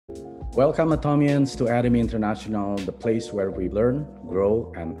Welcome, Atomians, to Atomy International, the place where we learn,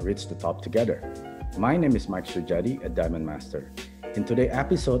 grow, and reach the top together. My name is Mike Sujadi, a Diamond Master. In today's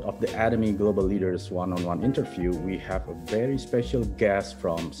episode of the Atomy Global Leaders One-on-One interview, we have a very special guest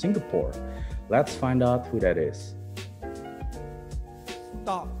from Singapore. Let's find out who that is.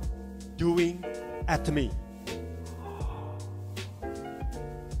 Stop doing Atomy.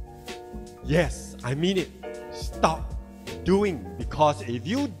 Yes, I mean it. Stop doing, because if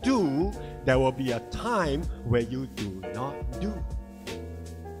you do, there will be a time where you do not do.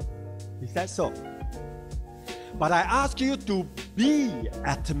 Is that so? But I ask you to be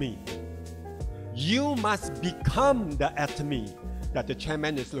Atomy. You must become the Atomy that the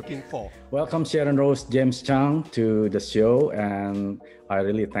chairman is looking for. Welcome, Sharon Rose, James Chung, to the show, and I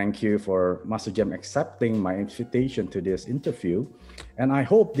really thank you for Master James accepting my invitation to this interview. And I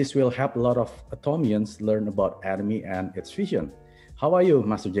hope this will help a lot of Atomians learn about Atomy and its vision. How are you,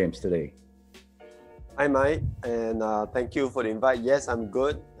 Master James, today? Hi, Mike, and thank you for the invite. Yes, I'm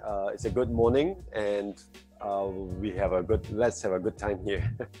good. It's a good morning, and let's have a good time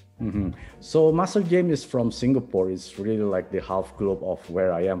here. So Master James is from Singapore. It's really like the half globe of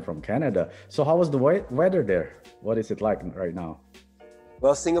where I am from Canada. So how was the weather there? What is it like right now?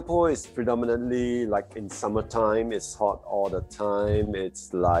 Well, Singapore is predominantly like in summertime. It's hot all the time.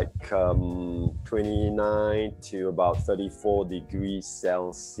 It's like 29 to about 34 degrees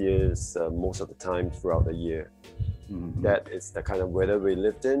Celsius most of the time throughout the year. That is the kind of weather we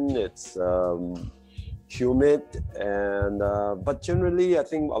lived in. It's humid, and but generally I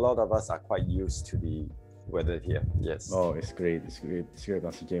think a lot of us are quite used to the weather here. Yes. Oh, it's great. It's great,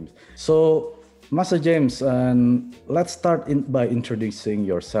 Master James. So Master James, let's start by introducing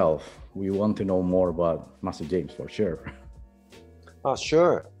yourself. We want to know more about Master James for sure.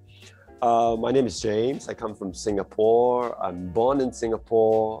 Sure. My name is James. I come from Singapore. I'm born in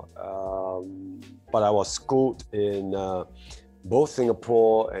Singapore, but I was schooled in both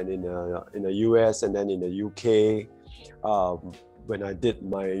Singapore and in the US and then in the UK when I did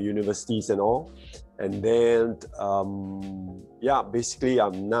my universities and all. And then, basically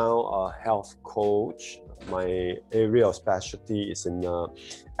I'm now a health coach. My area of specialty is in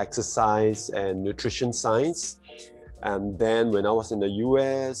exercise and nutrition science. And then when I was in the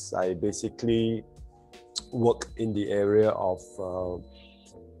US, I basically worked in the area of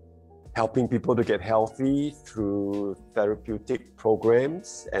helping people to get healthy through therapeutic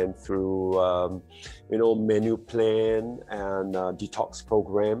programs and through, menu plan and detox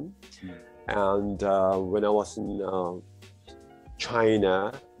program. And when I was in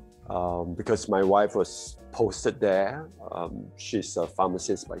China, because my wife was posted there, she's a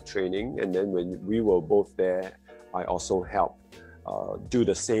pharmacist by training. And then when we were both there, I also helped do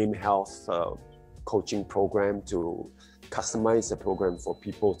the same health coaching program to customize the program for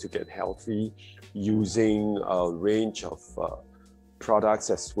people to get healthy using a range of products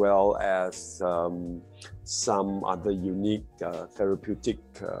as well as some other unique therapeutic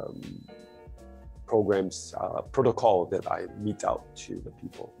programs, protocol that I meet out to the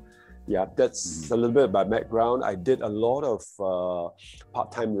people. Yeah, that's a little bit about background. I did a lot of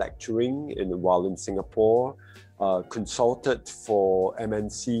part-time lecturing while in Singapore, consulted for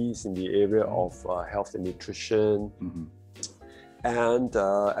MNCs in the area of health and nutrition, and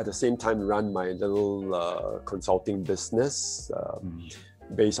at the same time run my little consulting business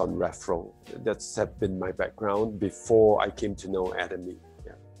based on referral. That's have been my background before I came to know Atomy.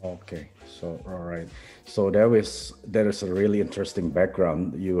 Okay, so all right. So there is a really interesting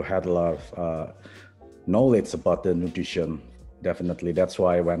background. You had a lot of knowledge about the nutrition. Definitely, that's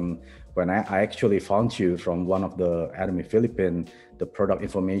why when I actually found you from one of the Atomy Philippines, the product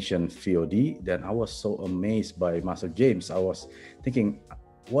information VOD, then I was so amazed by Master James. I was thinking,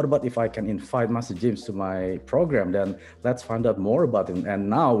 what about if I can invite Master James to my program? Then let's find out more about him. And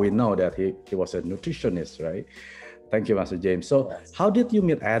now we know that he was a nutritionist, right? Thank you, Master James. So how did you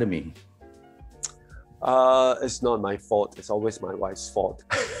meet Atomy? It's not my fault. It's always my wife's fault.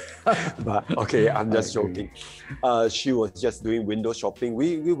 But okay, I'm just joking. She was just doing window shopping.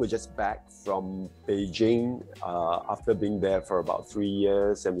 We were just back from Beijing after being there for about 3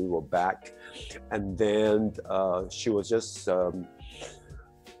 years, and we were back. And then she was just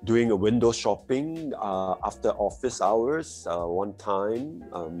doing a window shopping after office hours one time.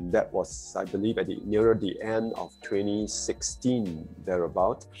 That was, I believe, nearer the end of 2016,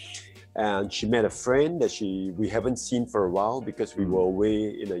 thereabout. And she met a friend that we haven't seen for a while because we were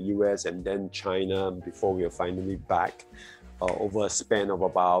away in the US and then China before we were finally back over a span of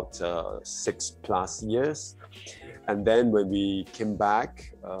about 6+ years. And then when we came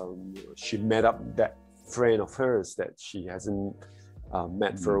back, she met up that friend of hers that she hasn't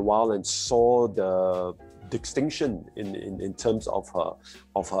met for a while and saw the distinction in terms of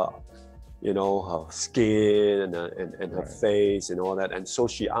her you know, her skin and her face and all that. And so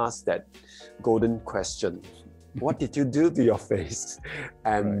she asked that golden question, what did you do to your face?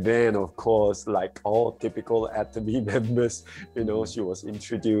 And then, of course, like all typical Atomy members, you know, she was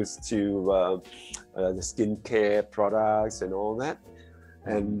introduced to the skincare products and all that.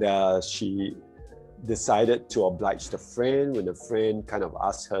 And she decided to oblige the friend when the friend kind of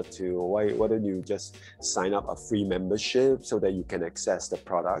asked her to, why don't you just sign up a free membership so that you can access the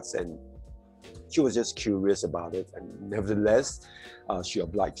products? And she was just curious about it. And nevertheless, she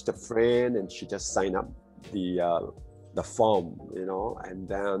obliged the friend and she just signed up the form, you know. And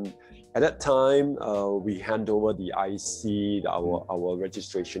then at that time, we hand over the IC, our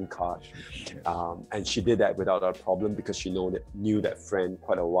registration card. And she did that without a problem because she knew that friend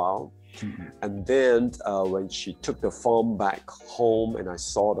quite a while. And then when she took the form back home and I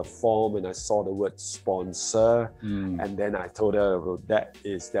saw the form and I saw the word sponsor, and then I told her, well, that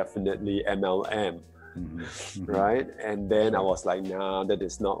is definitely MLM, right? And then I was like, nah, that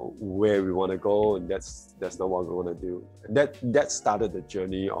is not where we want to go, and that's not what we want to do. And that started the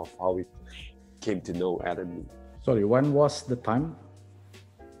journey of how we came to know Atomy. Sorry, when was the time?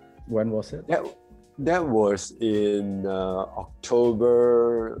 When was it? That was in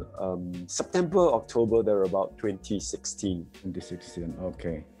September, October, there about 2016. 2016,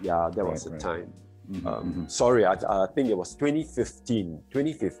 okay. Yeah, that was the time. Sorry, I think it was 2015.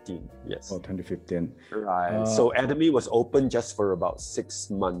 2015, yes. Oh, 2015. Right. So Atomy was open just for about 6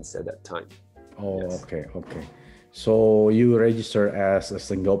 months at that time. Oh, yes. Okay. So you registered as a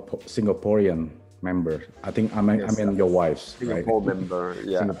Singaporean member. I think I mean your wife's, right? Singapore member,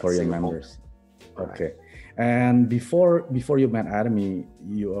 yeah. Singaporean members. Okay. And before you met Atomy,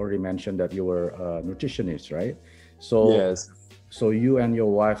 you already mentioned that you were a nutritionist, right? So yes. So you and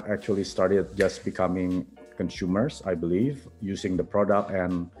your wife actually started just becoming consumers, I believe, using the product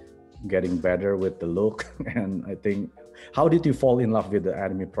and getting better with the look. And I think, how did you fall in love with the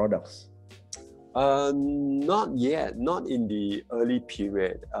Atomy products? Not yet, not in the early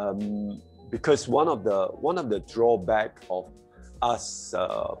period, because one of the drawback of us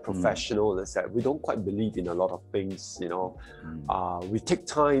professionals is that we don't quite believe in a lot of things, you know. We take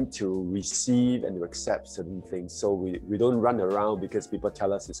time to receive and to accept certain things, so we don't run around because people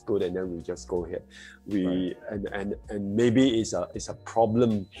tell us it's good and then we just go ahead. And maybe it's a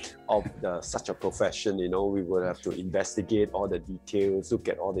problem of such a profession, you know. We would have to investigate all the details, look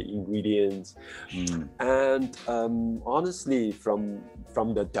at all the ingredients, and honestly, from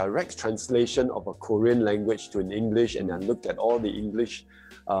the direct translation of a Korean language to an English, and I looked at all the English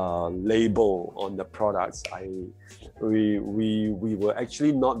label on the products, we were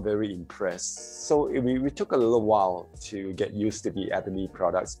actually not very impressed. So we took a little while to get used to the Atomy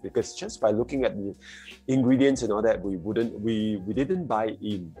products, because just by looking at the ingredients and all that, we didn't buy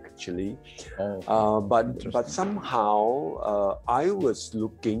in actually. But somehow I was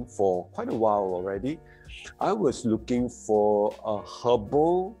looking for quite a while already. I was looking for a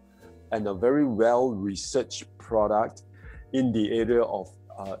herbal and a very well-researched product in the area of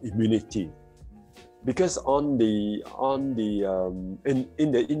immunity, because in the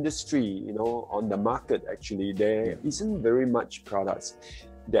industry, you know, on the market, actually there isn't very much products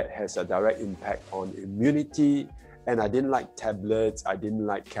that has a direct impact on immunity. And I didn't like tablets, I didn't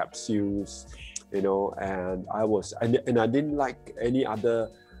like capsules, you know, and I didn't like any other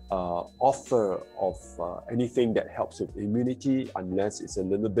offer of anything that helps with immunity, unless it's a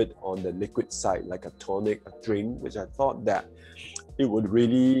little bit on the liquid side, like a tonic, a drink, which I thought that it would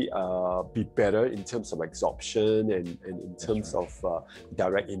really be better in terms of absorption and in terms of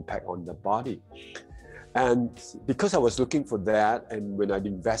direct impact on the body. And because I was looking for that, and when I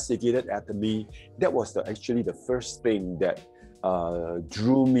investigated Atomy, that was actually the first thing that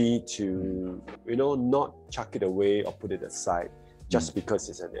drew me to, you know, not chuck it away or put it aside just because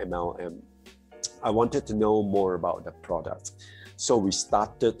it's an MLM. I wanted to know more about the product. So we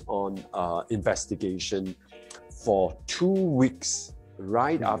started on investigation for 2 weeks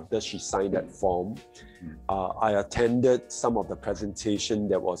right after she signed that form. I attended some of the presentation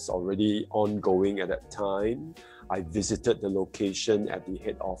that was already ongoing at that time. I visited the location at the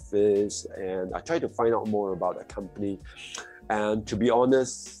head office and I tried to find out more about the company. And to be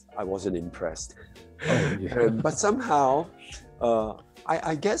honest, I wasn't impressed. But somehow,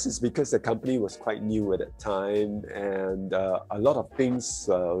 I guess it's because the company was quite new at that time, and a lot of things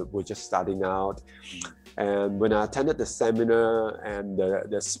were just starting out. And when I attended the seminar and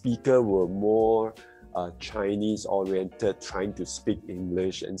the speaker were more Chinese-oriented, trying to speak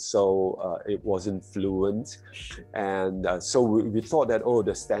English, and so it wasn't fluent. And so we thought that, oh,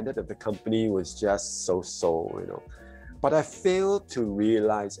 the standard of the company was just so-so, you know. But I failed to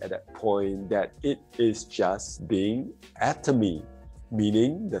realize at that point that it is just being Atomy,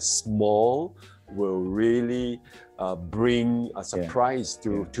 meaning the small will really bring a surprise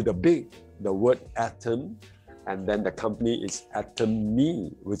to the big, the word atom. And then the company is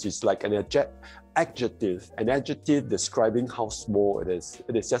Atomy, which is like an adjective describing how small it is.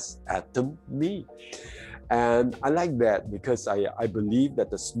 It is just Atomy. And I like that because I believe that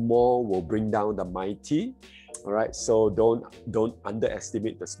the small will bring down the mighty. All right, so don't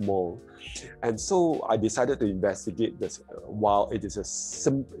underestimate the small. And so I decided to investigate this. While it is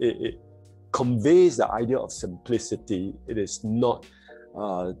it conveys the idea of simplicity, it is not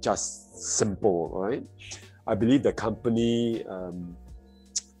just simple, right? I believe the company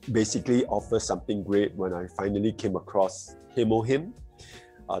basically offers something great when I finally came across Him,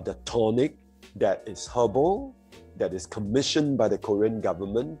 the tonic that is herbal, that is commissioned by the Korean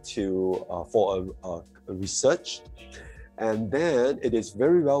government for a research. And then it is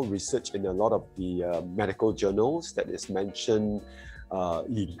very well researched in a lot of the medical journals that is mentioned,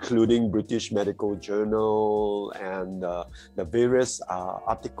 including British Medical Journal and the various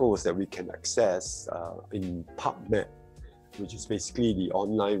articles that we can access in PubMed, which is basically the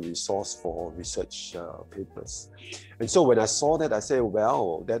online resource for research papers. And so when I saw that, I said,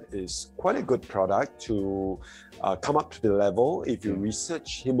 well, that is quite a good product to come up to the level. If you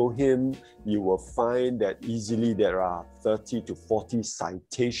research Him, you will find that easily there are 30 to 40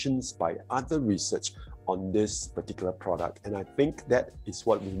 citations by other research on this particular product. And I think that is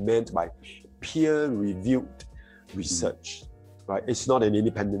what we meant by peer-reviewed research. Right? It's not an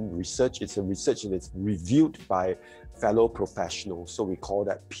independent research, it's a research that is reviewed by fellow professionals. So we call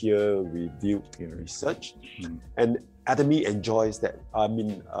that peer-reviewed research. And Atomy enjoys that. I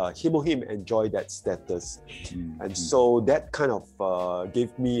mean, Him enjoy that status. And so that kind of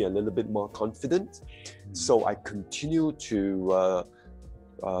gave me a little bit more confidence. So I continue to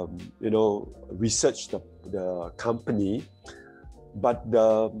research the company. But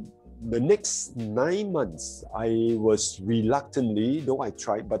the next 9 months, I was reluctantly, though I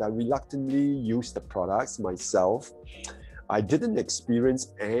tried, but I reluctantly used the products myself. I didn't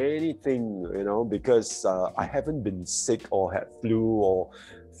experience anything, because I haven't been sick or had flu or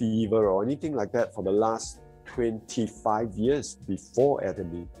fever or anything like that for the last 25 years before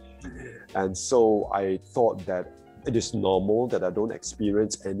Atomy. And so I thought that it is normal that I don't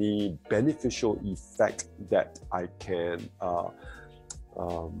experience any beneficial effect that I can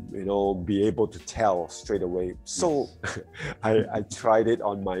be able to tell straight away. So I tried it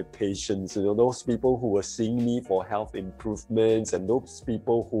on my patients, those people who were seeing me for health improvements, and those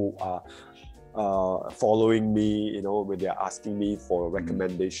people who are following me, when they're asking me for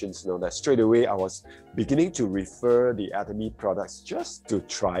recommendations, that straight away I was beginning to refer the Atomy products just to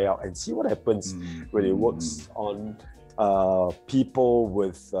try out and see what happens when it works on people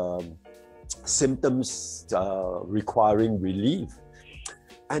with symptoms requiring relief.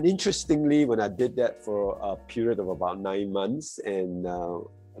 And interestingly, when I did that for a period of about 9 months and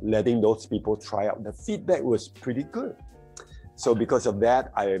letting those people try out, the feedback was pretty good. So because of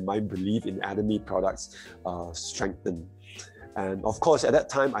that, my belief in Atomy products strengthened. And of course, at that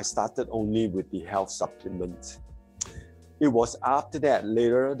time, I started only with the health supplement. It was after that,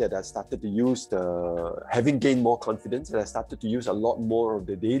 later, that I started to use having gained more confidence, that I started to use a lot more of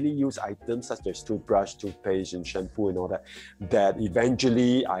the daily use items such as toothbrush, toothpaste, and shampoo and all that, that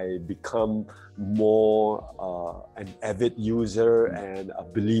eventually I become more an avid user and a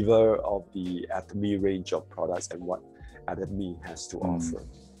believer of the Atomy range of products and what Atomy has to offer.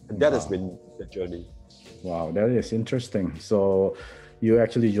 And that has been the journey. Wow, that is interesting. So you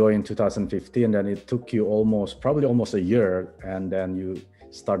actually joined in 2015, and it took you probably almost a year, and then you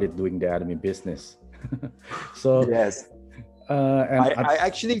started doing the Atomy business. So yes, I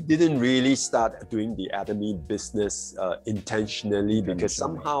actually didn't really start doing the Atomy business intentionally, because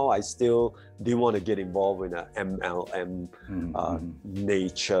somehow I still didn't want to get involved in a MLM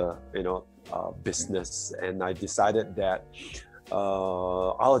nature, business, and I decided that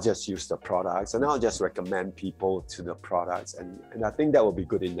I'll just use the products and I'll just recommend people to the products, and I think that will be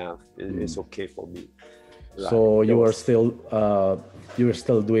good enough. It's okay for me. So you were still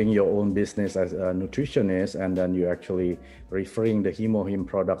doing your own business as a nutritionist, and then you actually referring the Him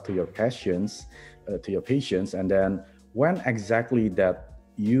product to your patients, and then when exactly that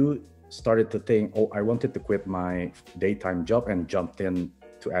you started to think, oh, I wanted to quit my daytime job and jumped in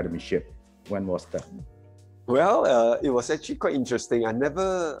to Atomy ship? When was that? Well, it was actually quite interesting. I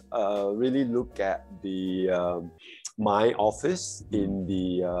never really looked at the my office in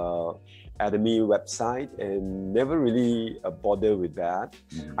the Atomy website and never really bother with that.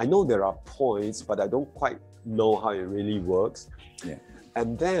 I know there are points, but I don't quite know how it really works. Yeah.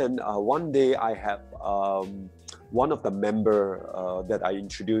 And then one day I have one of the member that I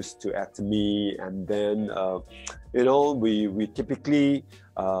introduced to Atomy, and then you know, we typically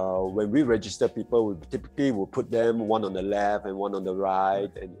when we register people, we typically will put them one on the left and one on the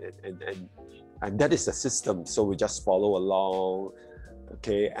right, and that is the system. So we just follow along.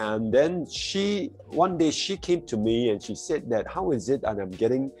 Okay, and then one day she came to me and she said that, how is it that I'm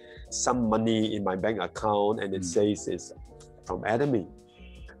getting some money in my bank account and it says it's from Atomy?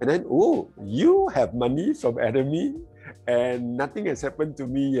 And then, oh, you have money from Atomy and nothing has happened to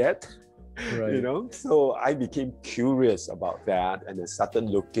me yet. Right. You know, so I became curious about that and I started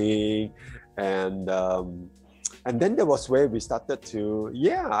looking, and then there was where we started to,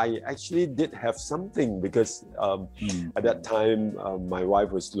 yeah, I actually did have something, because at that time my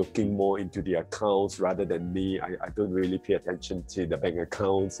wife was looking more into the accounts rather than me. I don't really pay attention to the bank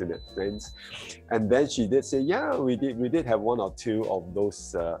accounts in that sense. And then she did say, yeah, we did have one or two of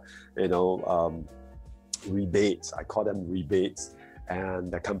those you know, rebates. I call them rebates.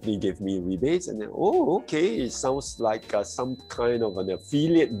 And the company gave me rebates, and then, oh, okay, it sounds like some kind of an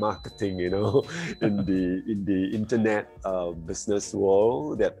affiliate marketing, you know, in the internet business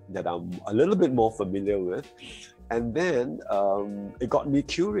world that I'm a little bit more familiar with. And then it got me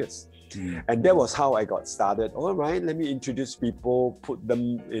curious. And that was how I got started. All right, let me introduce people, put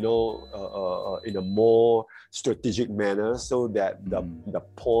them, you know, in a more strategic manner so that the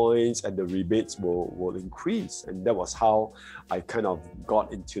points and the rebates will increase. And that was how I kind of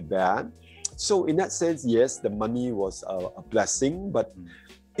got into that. So in that sense, yes, the money was a blessing, but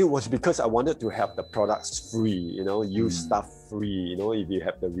it was because I wanted to have the products free, you know, use stuff free. You know, if you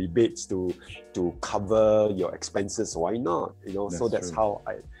have the rebates to cover your expenses, why not? You know, so that's how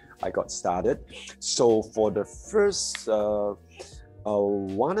I got started. So for the first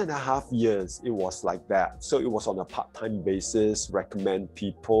 1.5 years, it was like that. So it was on a part-time basis, recommend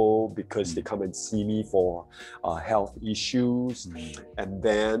people because they come and see me for health issues, and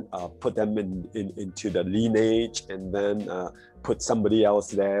then put them into the lineage, and then put somebody else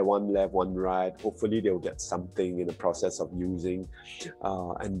there, one left, one right. Hopefully they'll get something in the process of using.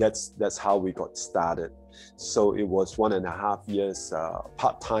 And that's how we got started. So it was 1.5 years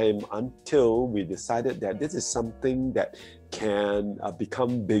part-time until we decided that this is something that can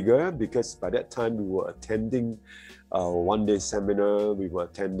become bigger, because by that time we were attending one-day seminar, we were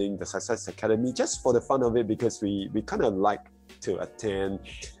attending the Success Academy just for the fun of it, because we kind of like to attend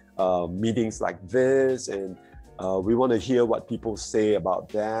meetings like this, and we want to hear what people say about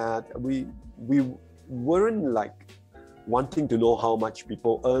that. We weren't like wanting to know how much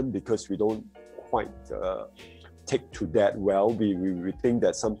people earn, because we don't quite take to that well. We think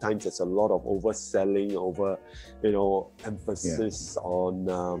that sometimes there's a lot of overselling, you know, emphasis on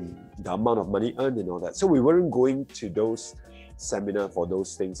the amount of money earned and all that. So we weren't going to those seminars for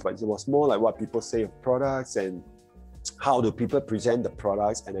those things, but it was more like what people say of products and how do people present the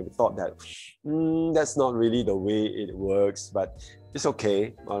products. And I thought that that's not really the way it works, but it's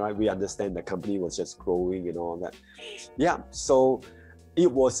okay. All right, we understand the company was just growing and all that. Yeah, so it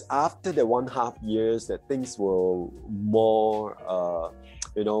was after the 1.5 years that things were more,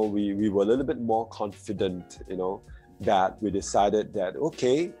 you know, we were a little bit more confident, you know, that we decided that,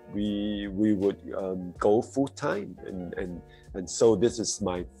 okay, we would go full-time. And so this is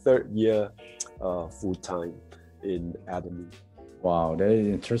my 3rd year full-time in Atomy. Wow, that is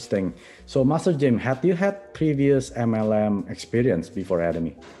interesting. So Master Jim, had you had previous MLM experience before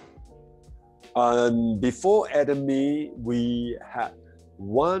Atomy? Before Atomy, we had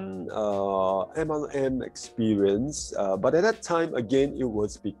one MLM experience, but at that time, again, it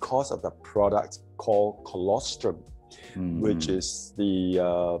was because of the product called colostrum, which is the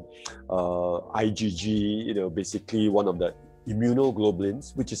IgG, you know, basically one of the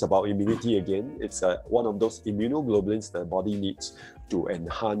immunoglobulins, which is about immunity again. It's one of those immunoglobulins the body needs to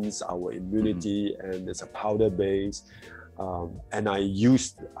enhance our immunity, and it's a powder base. And I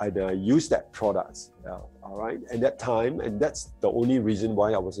used that product, all right, at that time, and that's the only reason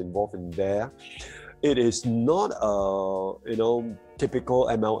why I was involved in there. It is not a, you know, typical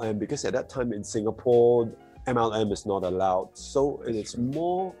MLM, because at that time in Singapore, MLM is not allowed. So it is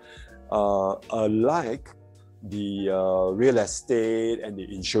more like the real estate and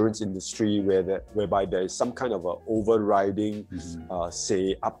the insurance industry whereby there is some kind of a overriding,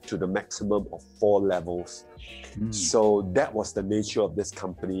 say up to the maximum of 4 levels. So that was the nature of this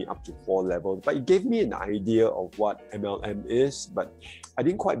company, up to 4 levels. But it gave me an idea of what MLM is, but I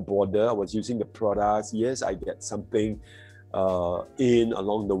didn't quite bother. I was using the products. Yes, I get something in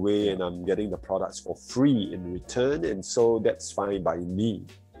along the way, and I'm getting the products for free in return, and so that's fine by me.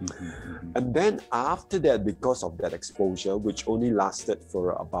 And then after that, because of that exposure, which only lasted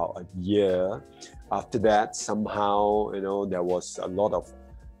for about a year, after that, somehow, there was a lot of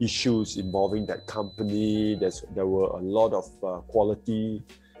issues involving that company. There were a lot of quality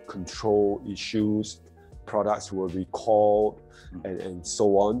control issues. Products were recalled and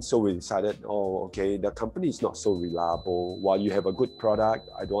so on. So we decided, okay, the company is not so reliable. While you have a good product,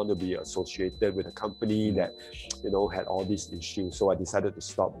 I don't want to be associated with a company that, had all these issues. So I decided to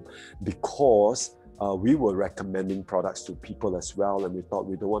stop, because we were recommending products to people as well. And we thought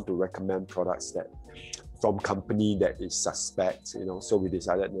we don't want to recommend products from company that is suspect, so we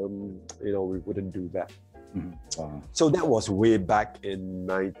decided, we wouldn't do that. Wow. So that was way back in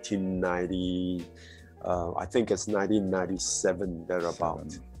 1990. I think it's 1997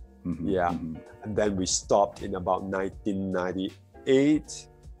 thereabout. And then we stopped in about 1998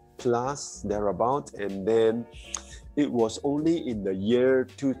 plus thereabout, and then it was only in the year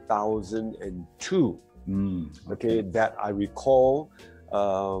 2002 that I recall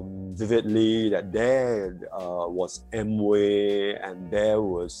vividly that there was Amway, and there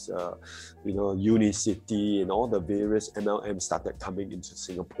was Unicity, and all the various MLM started coming into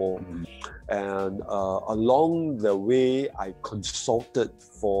Singapore. And along the way, I consulted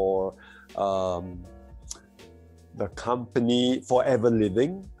for the company Forever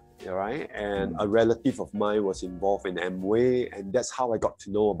Living, right? And a relative of mine was involved in Amway, and that's how I got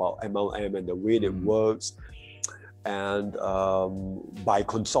to know about MLM and the way it works. And by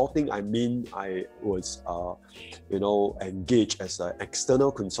consulting, I mean I was, engaged as an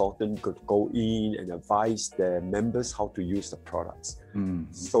external consultant, could go in and advise their members how to use the products.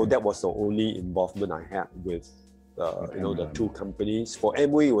 So that was the only involvement I had with, the 2 companies. For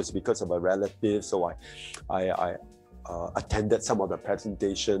Amway, it was because of a relative, so I attended some of the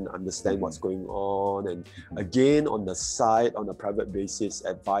presentation, understand what's going on, and again on the side, on a private basis,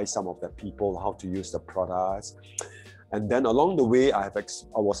 advise some of the people how to use the products. And then along the way, I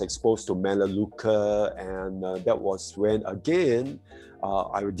was exposed to Melaleuca, and that was when, again,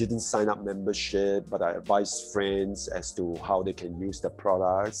 I didn't sign up membership, but I advised friends as to how they can use the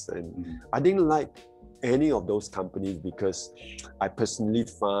products. And I didn't like any of those companies because I personally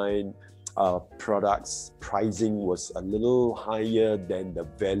find products pricing was a little higher than the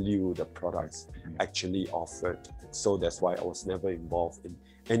value the products actually offered. So that's why I was never involved in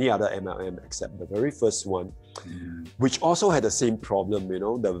any other MLM except the very first one, which also had the same problem.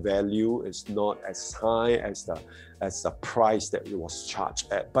 The value is not as high as the price that it was charged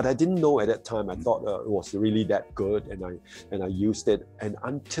at. But I didn't know at that time. I thought it was really that good, and I used it. And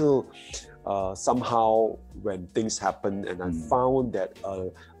until somehow when things happened, and I found that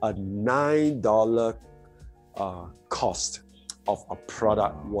a $9 cost of a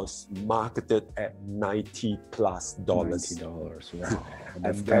product was marketed at $90+. $90, wow.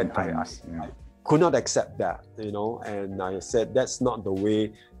 And then I could not accept that, and I said that's not the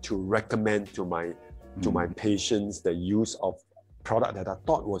way to recommend to my patients the use of product that I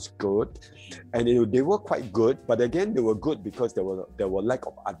thought was good. And they were quite good, but again, they were good because there were lack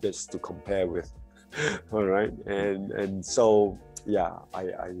of others to compare with. All right, and so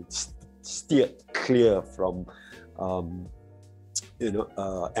I steered clear from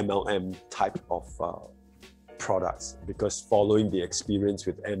MLM type of products, because following the experience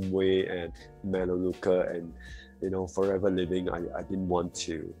with Amway and Melaleuca and Forever Living, I didn't want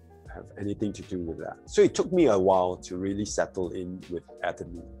to have anything to do with that. So it took me a while to really settle in with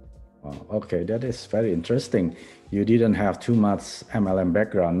Atomy. Okay, that is very interesting. You didn't have too much MLM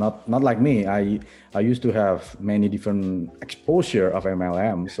background, not like me. I used to have many different exposure of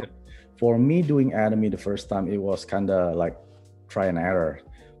MLM. So for me, doing Atomy the first time, it was kind of like try and error.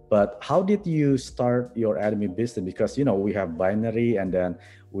 But how did you start your Atomy business? Because we have binary, and then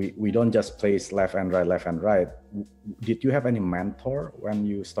we don't just place left and right. Did you have any mentor when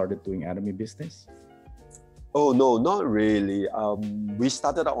you started doing Atomy business? Oh, no, not really. We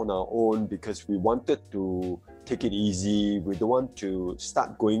started out on our own because we wanted to take it easy. We don't want to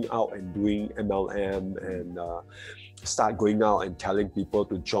start going out and doing MLM and start going out and telling people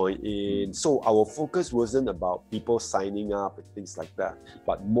to join in. So our focus wasn't about people signing up and things like that,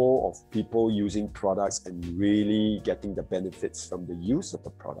 but more of people using products and really getting the benefits from the use of the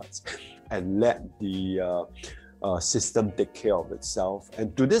products, and let the system take care of itself.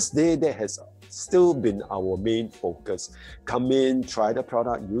 And to this day, that has still been our main focus. Come in, try the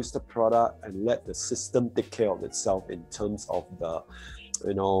product, use the product, and let the system take care of itself in terms of the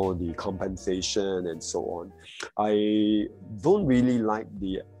the compensation and so on. I don't really like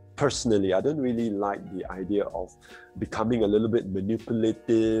personally, I don't really like the idea of becoming a little bit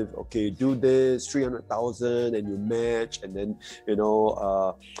manipulative. Okay, do this, 300,000 and you match, and then,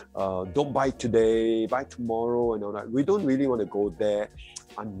 don't buy today, buy tomorrow and all that. We don't really want to go there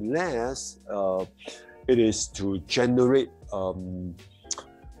unless it is to generate a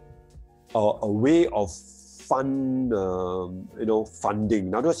way of funding.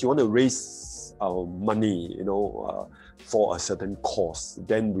 In other words, you want to raise money, for a certain cause,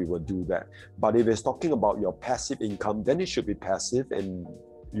 then we will do that. But if it's talking about your passive income, then it should be passive, and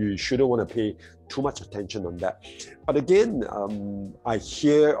you shouldn't want to pay too much attention on that. But again, I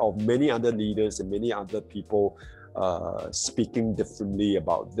hear of many other leaders and many other people speaking differently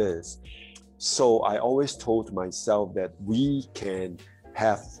about this. So I always told myself that we can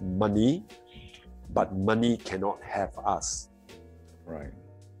have money, but money cannot have us. Right.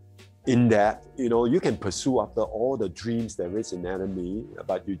 In that, you can pursue after all the dreams there is in Atomy,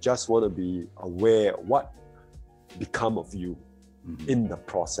 but you just want to be aware what become of you in the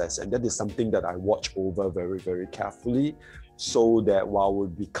process. And that is something that I watch over very, very carefully, so that while we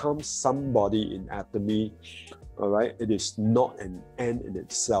become somebody in Atomy, all right, it is not an end in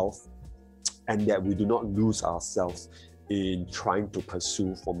itself, and that we do not lose ourselves in trying to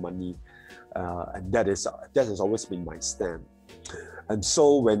pursue for money. And that has always been my stand. And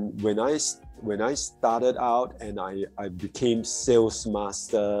so when I started out and I became sales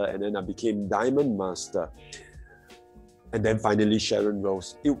master, and then I became diamond master, and then finally Sharon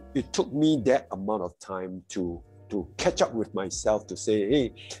Rose, it took me that amount of time to catch up with myself, to say,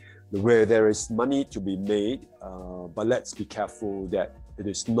 hey, where there is money to be made, but let's be careful that it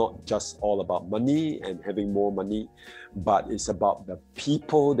is not just all about money and having more money, but it's about the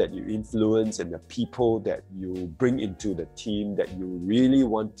people that you influence and the people that you bring into the team that you really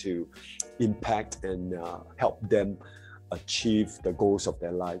want to impact and help them achieve the goals of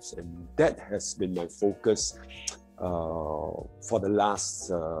their lives. And that has been my focus for the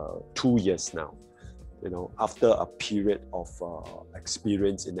last 2 years now. After a period of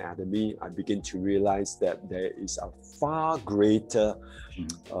experience in Atomy, I begin to realize that there is a far greater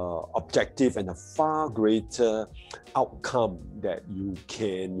objective and a far greater outcome that you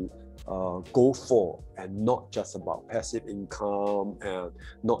can go for, and not just about passive income, and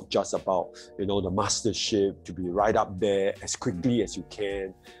not just about the mastership, to be right up there as quickly as you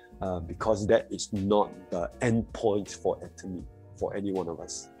can, because that is not the end point for Atomy, for any one of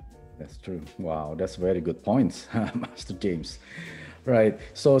us. That's true. Wow, that's very good points, Master James. Right.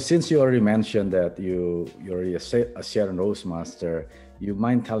 So since you already mentioned that you're a Sharon Rose Master, you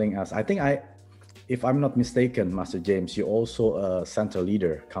mind telling us? I think if I'm not mistaken, Master James, you're also a center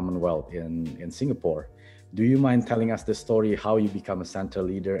leader, Commonwealth in Singapore. Do you mind telling us the story how you become a center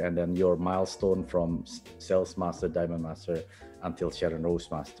leader, and then your milestone from Sales Master, Diamond Master until Sharon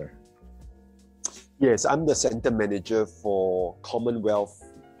Rose Master? Yes, I'm the center manager for Commonwealth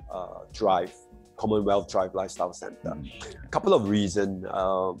Drive Lifestyle Center. A couple of reasons.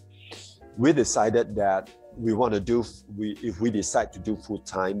 We decided that we want to if we decide to do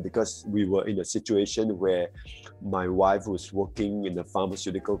full-time, because we were in a situation where my wife was working in a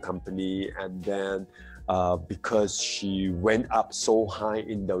pharmaceutical company, and then because she went up so high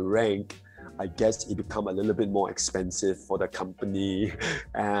in the rank, I guess it became a little bit more expensive for the company.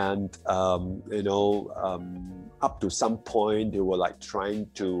 And, up to some point, they were like trying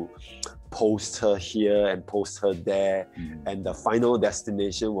to post her here and post her there. And the final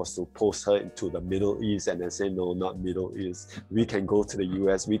destination was to post her into the Middle East. And I said, no, not Middle East. We can go to the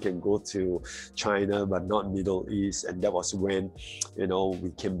US, we can go to China, but not Middle East. And that was when,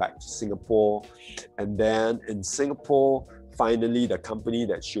 we came back to Singapore. And then in Singapore, finally, the company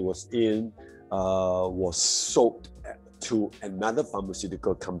that she was in was sold to another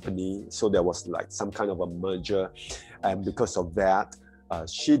pharmaceutical company. So there was like some kind of a merger. And because of that,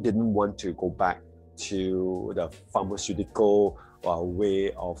 she didn't want to go back to the pharmaceutical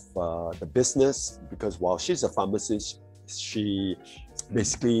way of the business, because while she's a pharmacist, she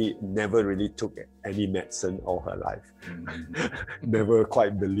basically never really took any medicine all her life. Never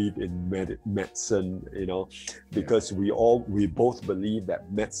quite believed in medicine, you know, because we both believe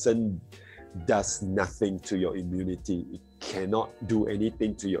that medicine does nothing to your immunity. It cannot do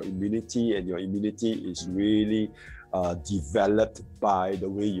anything to your immunity, and your immunity is really developed by the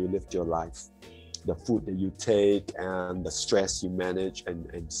way you live your life, the food that you take, and the stress you manage,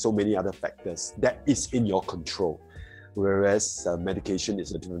 and so many other factors that is in your control. Whereas medication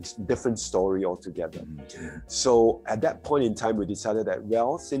is a different story altogether. So at that point in time, we decided that,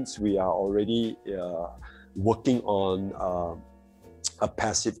 well, since we are already working on a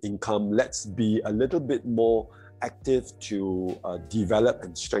passive income, let's be a little bit more active to develop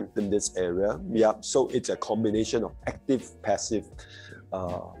and strengthen this area. Yeah, so it's a combination of active, passive,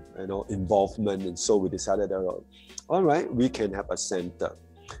 involvement. And so we decided that, all right, we can have a center.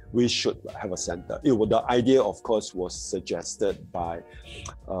 We should have a center. The idea, of course, was suggested by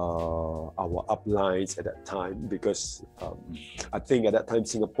our uplines at that time, because I think at that time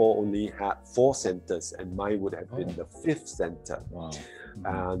Singapore only had 4 centers, and mine would have been the 5th center. Wow.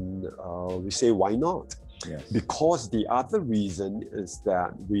 And we say, why not? Yes. Because the other reason is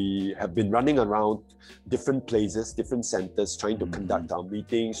that we have been running around different places, different centers, trying to conduct our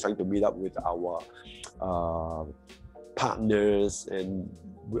meetings, trying to meet up with our partners, and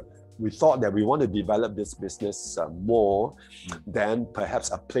we thought that we want to develop this business more than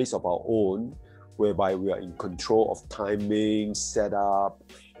perhaps a place of our own, whereby we are in control of timing, setup,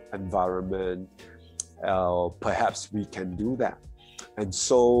 environment. Perhaps we can do that. And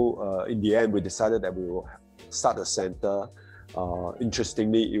so in the end, we decided that we will start a center.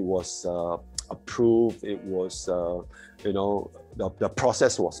 Interestingly, it was approved. It was, the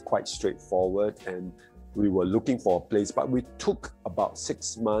process was quite straightforward, and we were looking for a place, but we took about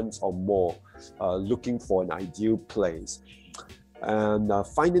 6 months or more looking for an ideal place. And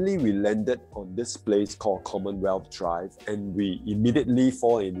finally, we landed on this place called Commonwealth Drive, and we immediately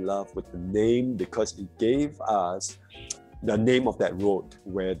fall in love with the name, because it gave us the name of that road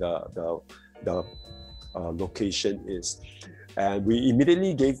where the location is. And we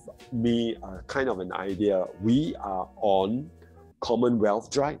immediately gave me a kind of an idea. We are on Commonwealth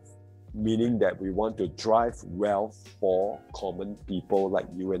Drive, meaning that we want to drive wealth for common people like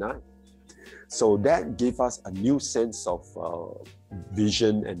you and I. So that gave us a new sense of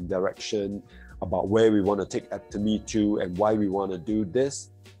vision and direction about where we want to take Atomy to and why we want to do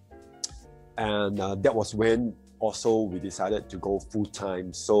this. And that was when also we decided to go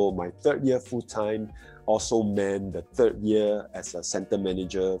full-time. So my 3rd year full-time also meant the 3rd year as a center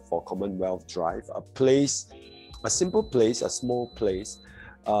manager for Commonwealth Drive, a simple place, a small place,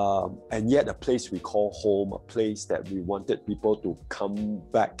 and yet a place we call home, a place that we wanted people to come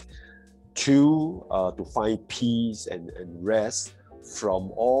back to find peace and rest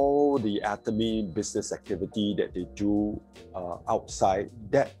from all the Atomy business activity that they do outside.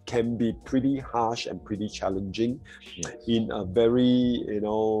 That can be pretty harsh and pretty challenging in a very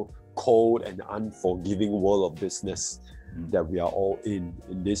cold and unforgiving world of business that we are all in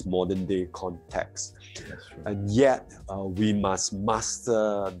this modern day context. And yet we must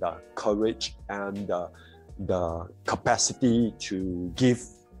master the courage and the capacity to give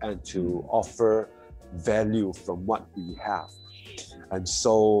and to offer value from what we have. And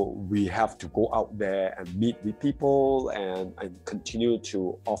so we have to go out there and meet with people and continue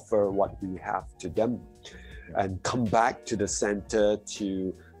to offer what we have to them, and come back to the center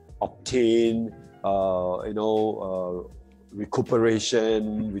to obtain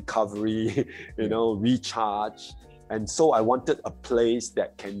recuperation, recovery, recharge. And so I wanted a place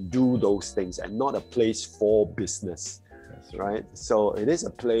that can do those things and not a place for business. That's right. So it is a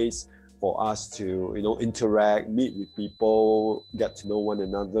place for us to, interact, meet with people, get to know one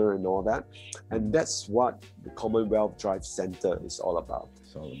another and all that. And that's what the Commonwealth Drive Center is all about.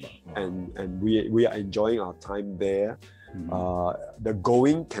 It's all about. Wow. And we are enjoying our time there. The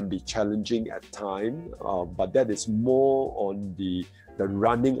going can be challenging at times, but that is more on the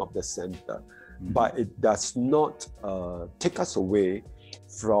running of the center. But it does not take us away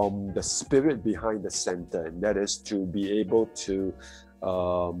from the spirit behind the center, and that is to be able to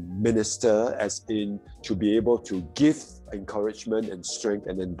minister, as in to be able to give encouragement and strength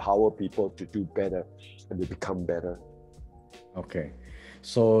and empower people to do better and to become better. Okay.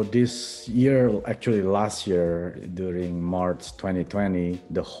 So this year, actually last year, during March 2020,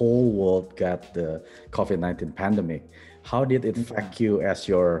 the whole world got the COVID-19 pandemic. How did it affect you as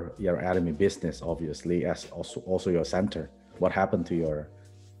your Atomy business, obviously, as also your center? What happened to your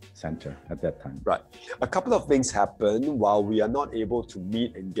center at that time? Right. A couple of things happen while we are not able to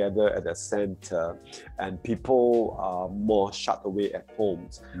meet and gather at the center, and people are more shut away at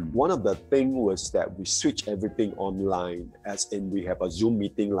homes. One of the things was that we switch everything online, as in we have a Zoom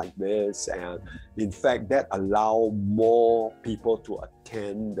meeting like this, and in fact that allow more people to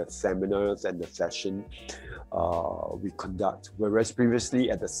attend the seminars and the session we conduct. Whereas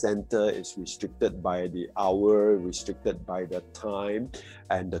previously at the center is restricted by the hour, restricted by the time,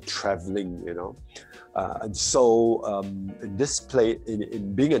 and the traveling, you know. And so in this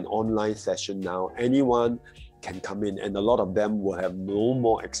in being an online session now, anyone can come in, and a lot of them will have no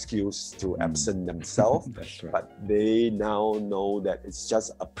more excuse to absent themselves. That's right. But they now know that it's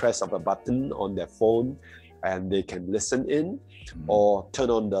just a press of a button on their phone and they can listen in, or turn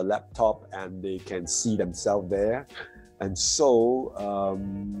on the laptop and they can see themselves there. And so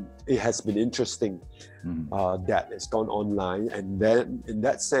it has been interesting that it's gone online. And then in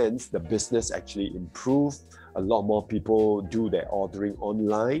that sense, the business actually improved. A lot more people do their ordering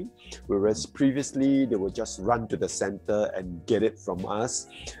online, whereas previously they would just run to the center and get it from us,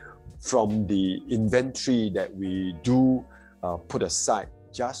 from the inventory that we do put aside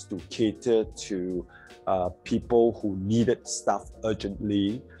just to cater to people who needed stuff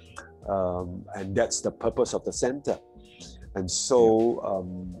urgently. And that's the purpose of the center. And so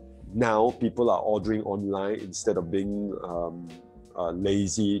now people are ordering online instead of being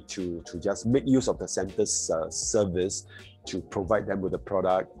lazy to just make use of the center's service to provide them with a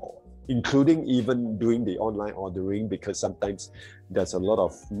product, including even doing the online ordering, because sometimes there's a lot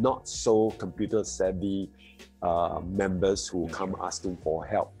of not so computer savvy members who come asking for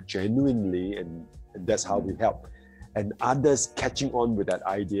help genuinely, and that's how we help. And others catching on with that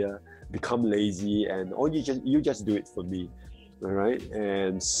idea become lazy and you just do it for me, all right?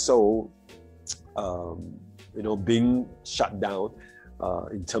 And so being shut down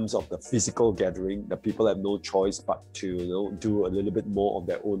in terms of the physical gathering, the people have no choice but to do a little bit more of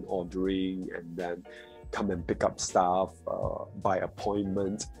their own ordering and then come and pick up stuff by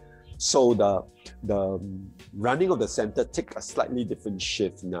appointment. So the running of the center take a slightly different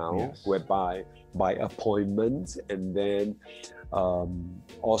shift now, whereby by appointment, and then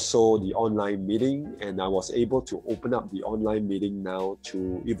also the online meeting. And I was able to open up the online meeting now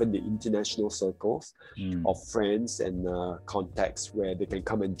to even the international circles of friends and contacts, where they can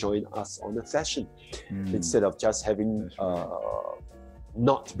come and join us on a session instead of just having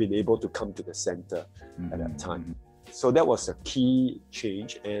not been able to come to the center at that time. So that was a key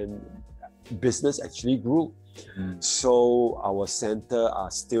change, and business actually grew. So our center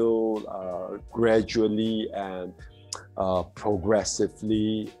are still gradually and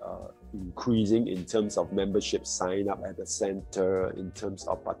progressively increasing in terms of membership sign up at the center, in terms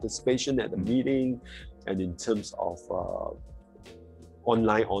of participation at the meeting, and in terms of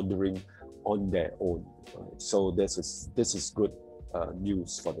online ordering on their own. So this is good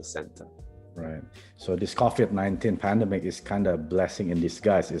news for the center. Right. So this COVID-19 pandemic is kind of a blessing in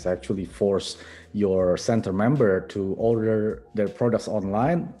disguise. It's actually forced your center member to order their products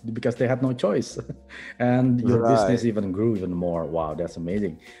online because they had no choice. And your business even grew even more. Wow, that's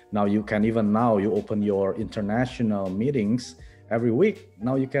amazing. Now you can you open your international meetings every week.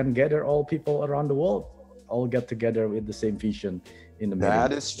 Now you can gather all people around the world, all get together with the same vision in the meeting.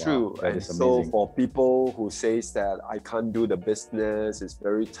 That is true. That and is so for people who says that I can't do the business, it's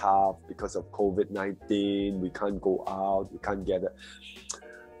very tough because of COVID-19, we can't go out, we can't gather.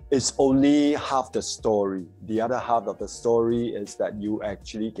 It's only half the story. The other half of the story is that you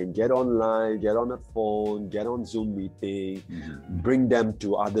actually can get online, get on a phone, get on Zoom meeting, bring them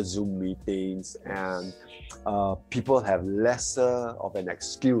to other Zoom meetings, and people have lesser of an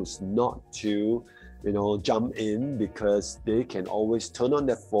excuse not to jump in, because they can always turn on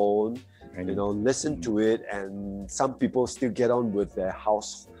their phone, listen to it, and some people still get on with their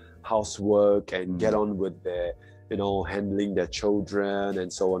housework and get on with their, handling their children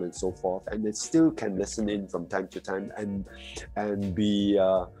and so on and so forth, and they still can listen in from time to time and be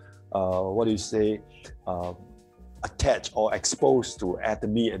attached or exposed to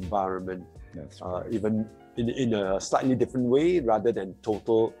Atomy environment. That's right. Even in a slightly different way, rather than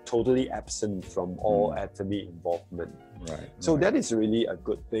totally absent from all Atomy involvement. Right. So that is really a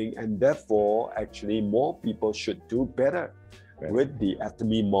good thing, and therefore actually more people should do better with the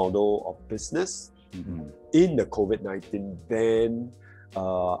Atomy model of business in the COVID-19 than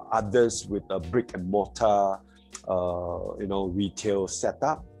others with a brick and mortar retail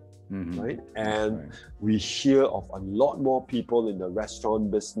setup. Right? And we hear of a lot more people in the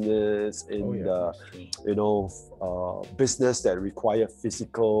restaurant business, in the business that require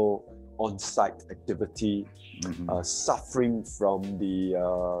physical on-site activity, suffering from the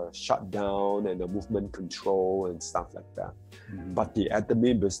shutdown and the movement control and stuff like that. But the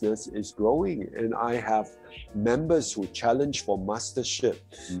Atomy business is growing, and I have members who challenge for mastership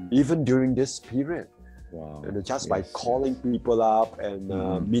even during this period. Wow. And just by calling people up and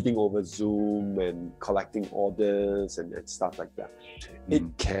meeting over Zoom and collecting orders and stuff like that. It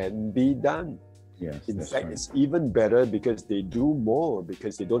can be done. Yes, in fact, it's even better because they do more,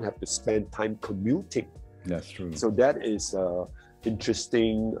 because they don't have to spend time commuting. That's true. So that is an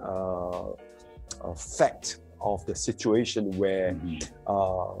interesting fact of the situation where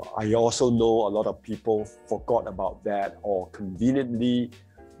I also know a lot of people forgot about that or conveniently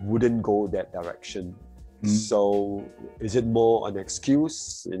wouldn't go that direction. So is it more an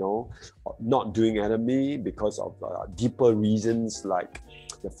excuse, not doing Atomy because of deeper reasons like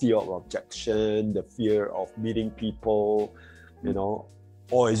the fear of objection, the fear of meeting people,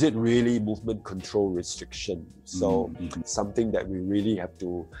 or is it really movement control restriction? So something that we really have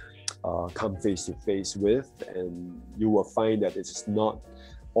to come face to face with, and you will find that it's not,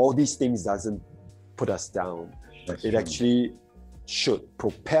 all these things doesn't put us down. It actually should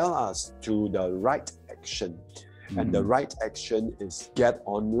propel us to the right action. And the right action is get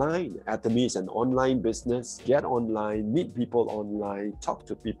online. Atomy is an online business. Get online, meet people online, talk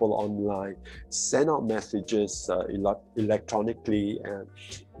to people online, send out messages electronically, and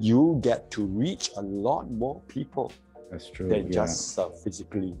you get to reach a lot more people. That's true. Than just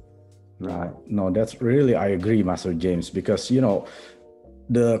physically. Right. No, that's really, I agree, Master James, because,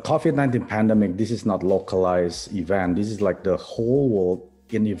 the COVID-19 pandemic, this is not localized event. This is like the whole world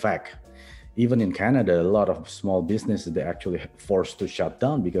in effect. Even in Canada, a lot of small businesses, they're actually forced to shut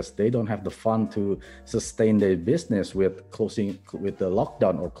down because they don't have the fund to sustain their business with the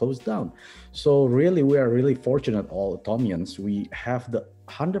lockdown or closed down. So really, we are really fortunate, all Atomians. We have the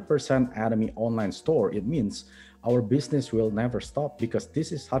 100% Atomy online store. It means our business will never stop because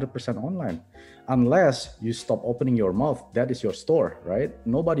this is 100% online. Unless you stop opening your mouth, that is your store, right?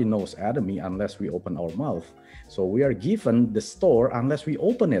 Nobody knows Atomy unless we open our mouth. So we are given the store unless we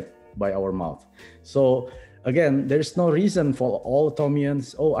open it by our mouth. So again, there's no reason for all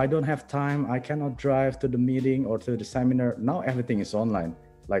Atomians, I don't have time, I cannot drive to the meeting or to the seminar. Now everything is online.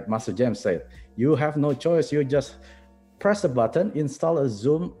 Like Master James said, you have no choice. You just press a button, install a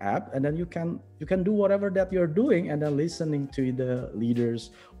Zoom app, and then you can do whatever that you're doing, and then listening to the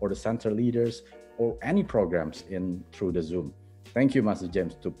leaders or the center leaders or any programs through the Zoom. Thank you, Master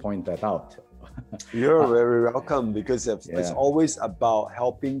James, to point that out. You're very welcome, because it's always about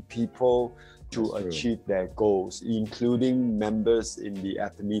helping people to achieve their goals, including members in the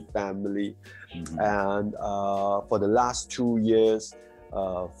Atomy family. And for the last 2 years,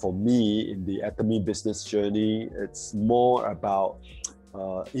 for me in the Atomy business journey, it's more about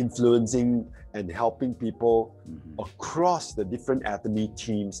influencing and helping people across the different Atomy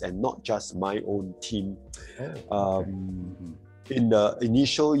teams and not just my own team. In the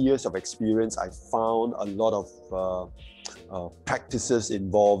initial years of experience, I found a lot of practices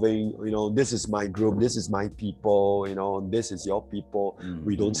involving, this is my group, this is my people, this is your people.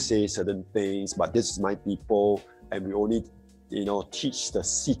 We don't say certain things, but this is my people, and we only, teach the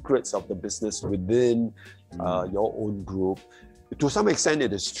secrets of the business within your own group. To some extent,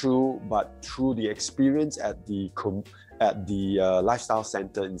 it is true, but through the experience at the Lifestyle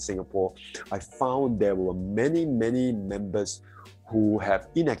Center in Singapore, I found there were many members who have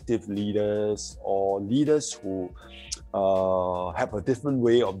inactive leaders or leaders who have a different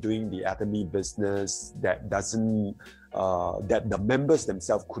way of doing the Atomy business that the members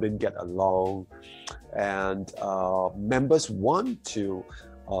themselves couldn't get along, and members want to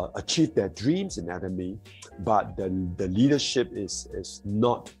achieve their dreams in Atomy, but the leadership is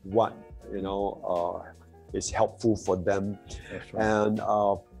not what is helpful for them. And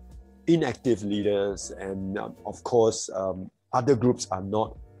inactive leaders and of course other groups are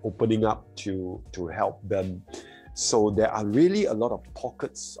not opening up to help them. So there are really a lot of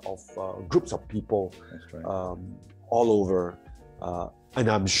pockets of groups of people all over, and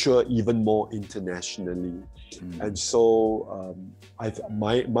I'm sure even more internationally. And so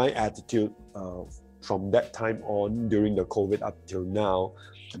my attitude from that time on, during the COVID up till now,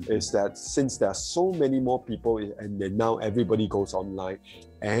 is that since there are so many more people and then now everybody goes online,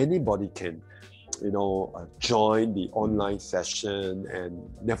 anybody can join the online session, and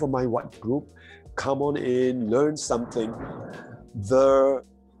never mind what group, come on in, learn something. The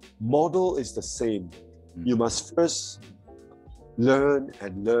model is the same. You must first learn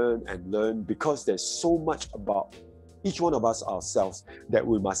and learn and learn, because there's so much about each one of us ourselves that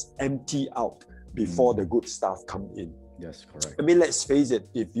we must empty out before the good stuff come in. Yes, correct. I mean, let's face it,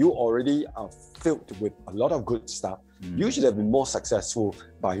 if you already are filled with a lot of good stuff, you should have been more successful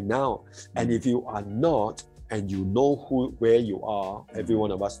by now. And if you are not, and you know where you are, every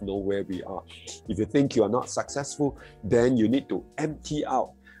one of us know where we are. If you think you are not successful, then you need to empty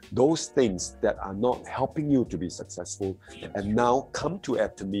out those things that are not helping you to be successful. And now come to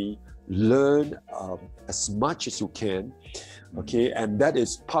Atomy, learn as much as you can. Okay, and that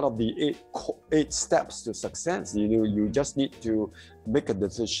is part of the eight steps to success. You just need to make a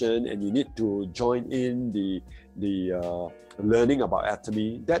decision, and you need to join in the learning about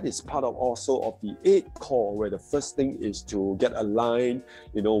Atomy. That is part of also of the 8 core, where the first thing is to get aligned,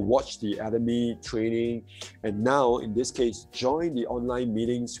 watch the Atomy training, and now in this case, join the online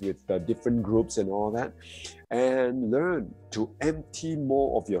meetings with different groups and all that, and learn to empty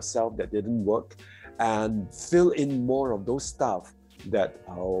more of yourself that didn't work, and fill in more of those stuff that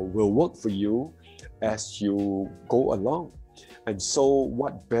will work for you as you go along. And so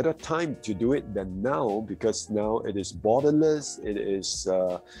what better time to do it than now, because now it is borderless, it is,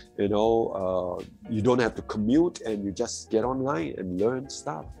 you don't have to commute, and you just get online and learn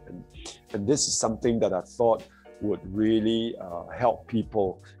stuff. And this is something that I thought would really help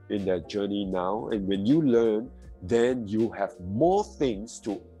people in their journey now. And when you learn, then you have more things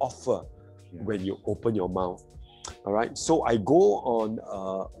to offer when you open your mouth. All right. So I go on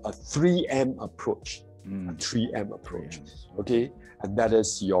a 3M approach. A 3M approach. Okay. And that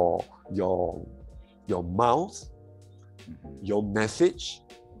is your mouth, your message,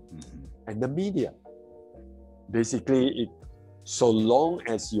 and the media. Basically, so long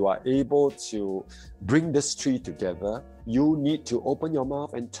as you are able to bring these 3 together, you need to open your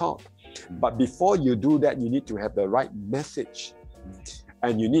mouth and talk. But before you do that, you need to have the right message.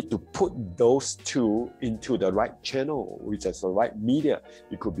 And you need to put those 2 into the right channel, which is the right media.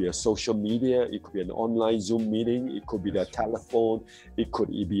 It could be a social media, it could be an online Zoom meeting, it could be the telephone, it could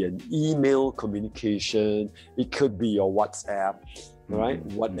be an email communication, it could be your WhatsApp, right?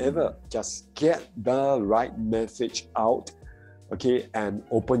 Whatever, just get the right message out, okay, and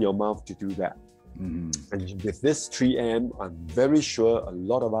open your mouth to do that. And with this 3M, I'm very sure a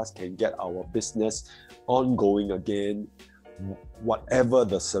lot of us can get our business ongoing again, whatever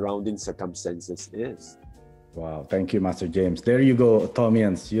the surrounding circumstances is. Wow, thank you, Master James. There you go,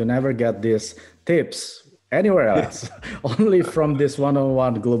 Atomians. You never get these tips anywhere else, only from this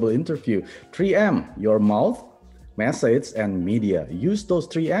one-on-one global interview. 3M, your mouth, message, and media. Use those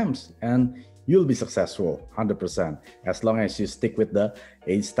 3Ms and you'll be successful 100%, as long as you stick with the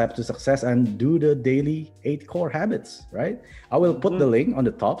 8 steps to success and do the daily 8 core habits, right? I will put the link on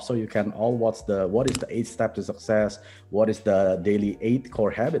the top so you can all watch what is the 8 steps to success, what is the daily 8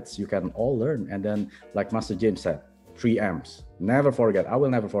 core habits. You can all learn. And then, like Master James said, 3Ms. Never forget. I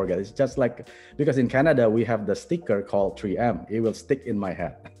will never forget. It's just like, because in Canada, we have the sticker called 3M. It will stick in my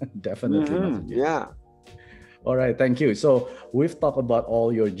head. Definitely, Master James. Yeah. All right, thank you. So we've talked about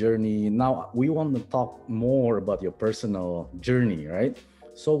all your journey. Now we want to talk more about your personal journey, right?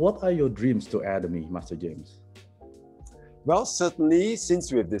 So what are your dreams to Atomy, Master James? Well, certainly,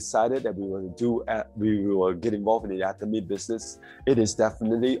 since we've decided that we will get involved in the Atomy business, it is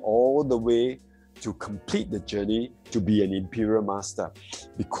definitely all the way to complete the journey to be an Imperial Master.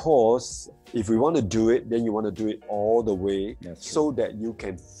 Because if we want to do it, then you want to do it all the way, so that you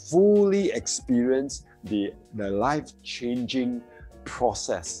can fully experience the life-changing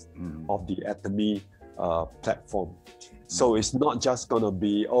process of the Atomy platform. So it's not just going to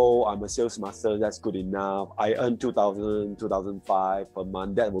be, oh, I'm a sales master, that's good enough. I earn 2,000, 2,005 per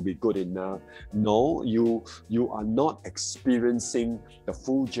month, that will be good enough. No, you are not experiencing the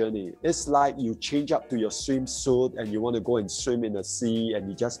full journey. It's like you change up to your swimsuit and you want to go and swim in the sea, and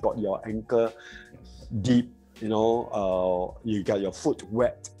you just got your ankle deep, you got your foot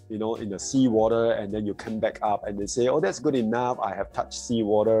wet, in the seawater, and then you come back up and they say, oh, that's good enough. I have touched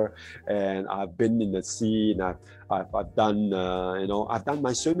seawater and I've been in the sea and I've done, I've done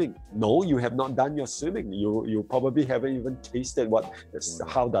my swimming. No, you have not done your swimming. You probably haven't even tasted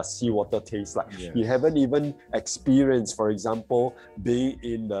how does seawater taste like. Yes. You haven't even experienced, for example, being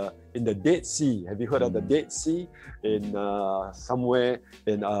in the Dead Sea. Have you heard of the Dead Sea in somewhere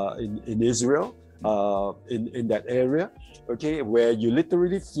in Israel? In that area, okay, where you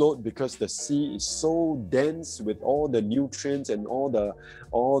literally float because the sea is so dense with all the nutrients and all the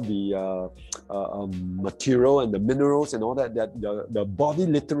material and the minerals and all that the body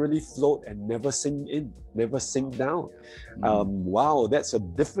literally float and never sink down. Wow, that's a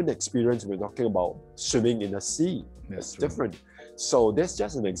different experience. We're talking about swimming in the sea. It's different. So that's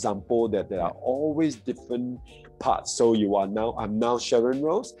just an example that there are always different parts. So I'm now Sharon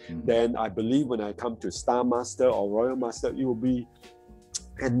Rose. Then I believe when I come to Star Master or Royal Master, it will be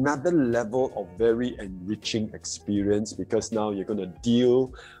another level of very enriching experience, because now you're going to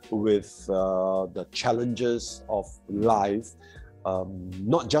deal with the challenges of life,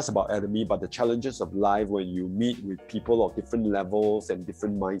 not just about Atomy, but the challenges of life when you meet with people of different levels and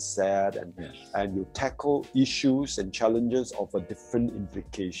different mindset, and you tackle issues and challenges of a different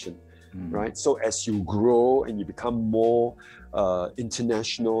implication. Right? So as you grow and you become more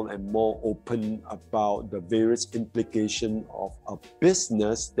international and more open about the various implications of a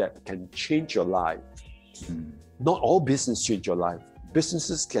business that can change your life. Not all business change your life.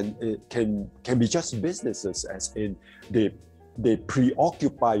 Businesses can be just businesses, as in they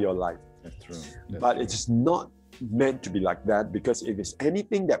preoccupy your life. That's true. But it's not meant to be like that, because if it's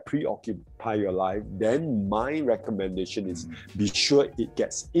anything that preoccupy your life, then my recommendation is be sure it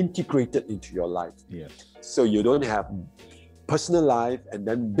gets integrated into your life. So you don't have personal life and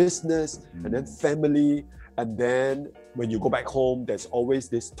then business and then family, and then when you go back home, there's always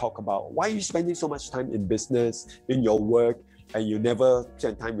this talk about why are you spending so much time in business, in your work, and you never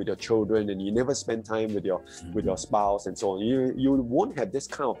spend time with your children, and you never spend time with your spouse and so on. You won't have this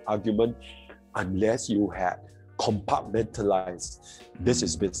kind of argument unless you had compartmentalize. This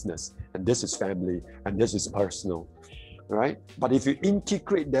is business, and this is family, and this is personal, right? But if you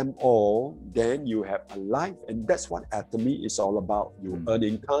integrate them all, then you have a life, and that's what Atomy is all about. You earn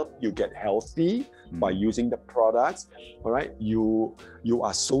income, you get healthy by using the products, all right? You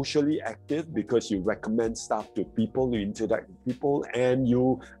are socially active because you recommend stuff to people, you interact with people, and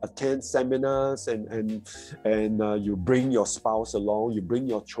you attend seminars, and you bring your spouse along, you bring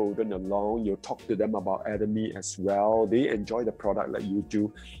your children along, you talk to them about Atomy as well. They enjoy the product like you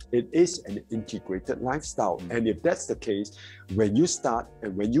do. It is an integrated lifestyle, and if that's the case, when you start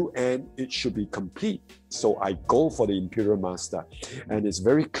and when you end, it should be complete. So I go for the Imperial Master, and it's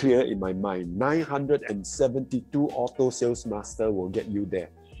very clear in my mind, 972 auto sales master will get you there,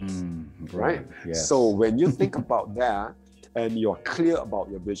 right? Yes. So when you think about that, and you're clear about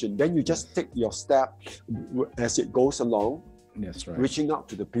your vision, then you just take your step as it goes along, reaching out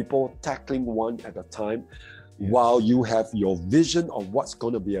to the people, tackling one at a time, while you have your vision of what's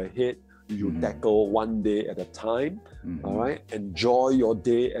going to be ahead. You tackle one day at a time, all right? Enjoy your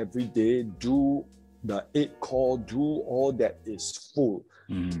day every day. Do the 8 call, do all that is full.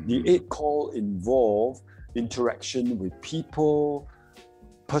 The 8 call involve interaction with people,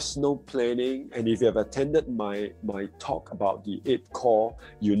 personal planning, and if you have attended my talk about the 8 call,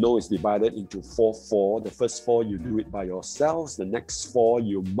 you know it's divided into 4. The first 4 you do it by yourselves. The next 4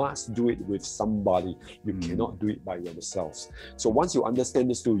 you must do it with somebody. You cannot do it by yourselves. So once you understand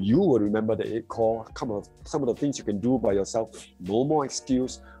this too, you will remember the 8 call. Some of the things you can do by yourself. No more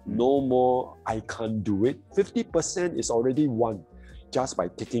excuse. No more I can't do it. 50% is already won just by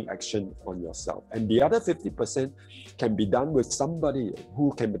taking action on yourself. And the other 50% can be done with somebody.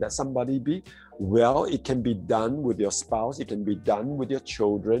 Who can that somebody be? Well, it can be done with your spouse. It can be done with your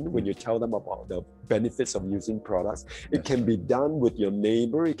children when you tell them about the benefits of using products. It can be done with your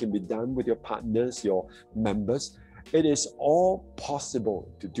neighbor. It can be done with your partners, your members. It is all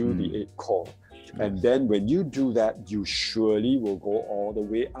possible to do the 8 call. And then when you do that, you surely will go all the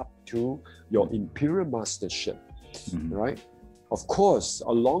way up to your Imperial Mastership, right? Of course,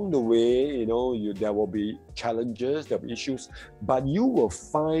 along the way, there will be challenges, there will be issues, but you will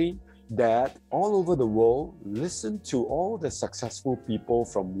find that all over the world, listen to all the successful people,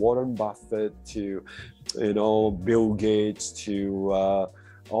 from Warren Buffett to, Bill Gates to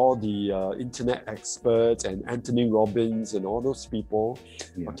all the internet experts and Anthony Robbins and all those people.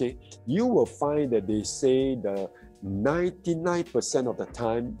 Okay, you will find that they say the 99% of the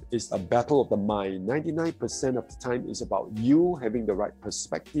time is a battle of the mind. 99% of the time is about you having the right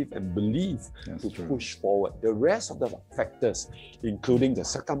perspective and belief to push forward. The rest of the factors, including the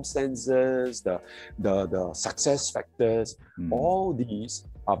circumstances, the success factors, all these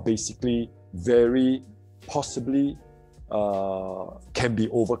are basically very possibly can be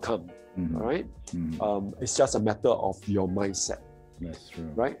overcome. All right? It's just a matter of your mindset. That's true.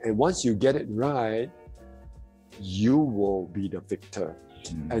 Right? And once you get it right, you will be the victor.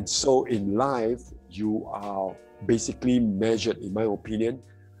 And so in life, you are basically measured, in my opinion,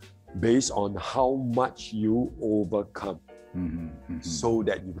 based on how much you overcome so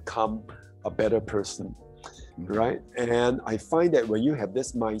that you become a better person, right? And I find that when you have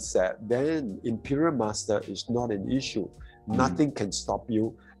this mindset, then Imperial Master is not an issue. Nothing can stop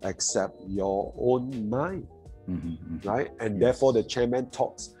you except your own mind, right? And therefore the chairman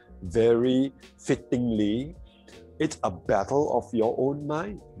talks very fittingly It's a battle of your own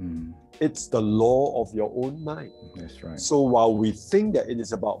mind. It's the law of your own mind. That's right. So while we think that it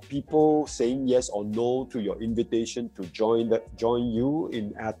is about people saying yes or no to your invitation to join you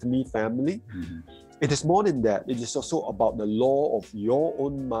in Atomy family, it is more than that. It is also about the law of your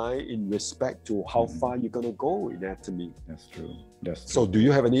own mind in respect to how far you're going to go in Atomy. That's true. That's true. So do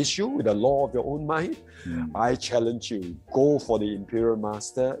you have an issue with the law of your own mind? I challenge you, go for the Imperial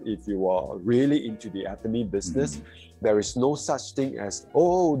Master if you are really into the Atomy business. There is no such thing as,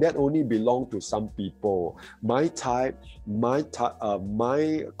 oh, that only belongs to some people. My type, my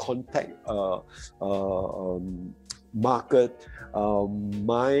contact market,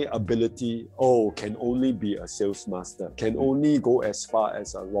 my ability, can only be a sales master, can only go as far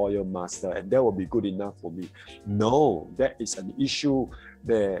as a royal master, and that will be good enough for me. No, that is an issue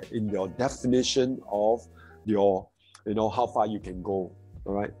there in your definition of your, how far you can go.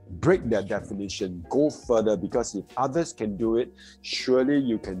 All right, break that definition, go further, because if others can do it, surely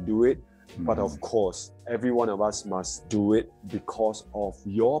you can do it. But of course, every one of us must do it because of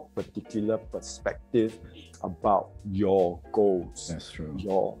your particular perspective about your goals. That's true.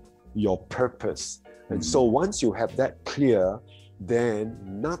 Your purpose. And so once you have that clear, then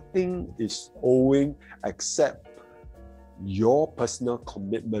nothing is owing except your personal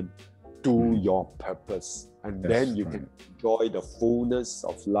commitment to your purpose. And then you can enjoy the fullness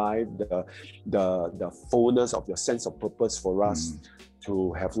of life, the fullness of your sense of purpose for us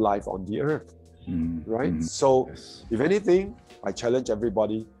to have life on the earth, right? So if anything, I challenge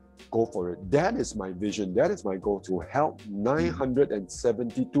everybody, go for it. That is my vision. That is my goal, to help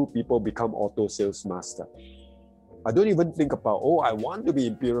 972 people become auto sales master. I don't even think about, I want to be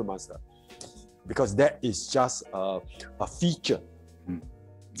Imperial Master, because that is just a feature.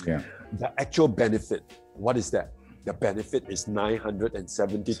 The actual benefit, what is that? The benefit is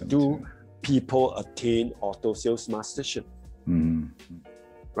 972 people attain auto sales mastership.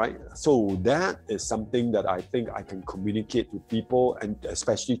 Right? So that is something that I think I can communicate to people, and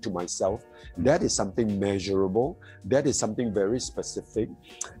especially to myself. That is something measurable. That is something very specific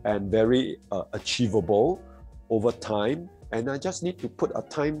and very achievable over time. And I just need to put a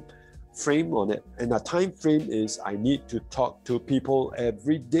time frame on it. And a time frame is I need to talk to people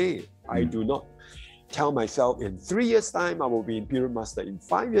every day. I do not tell myself in 3 years' time I will be Imperial Master. In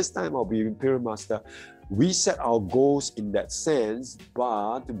 5 years' time I'll be Imperial Master. We set our goals in that sense,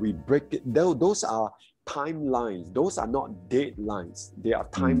 but we break it. Those are timelines. Those are not deadlines. They are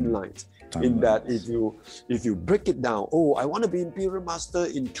timelines. In that if you break it down, I want to be Imperial Master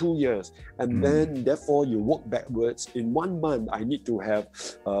in 2 years, and then therefore you work backwards. In 1 month, I need to have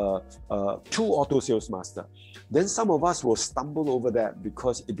 2 auto sales master. Then some of us will stumble over that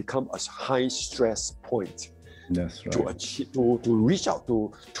because it becomes a high stress point. That's right. To achieve, to reach out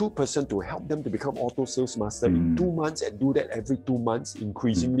to 2% to help them to become auto sales master in 2 months, and do that every 2 months,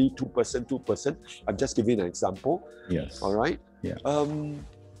 increasingly 2%. I'm just giving an example. Yes. All right. Yeah.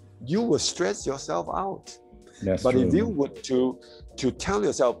 You will stress yourself out. That's but true. if you were to tell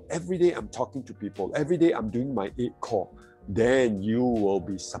yourself, every day I'm talking to people, every day I'm doing my 8 call, then you will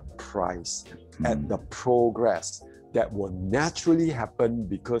be surprised at the progress that will naturally happen,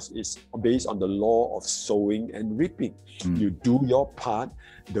 because it's based on the law of sowing and reaping. You do your part,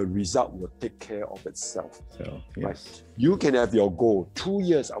 the result will take care of itself. So, yes. Right? You can have your goal. 2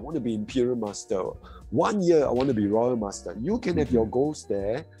 years, I want to be Imperial Master. 1 year, I want to be Royal Master. You can have your goals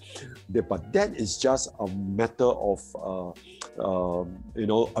there, but that is just a matter of,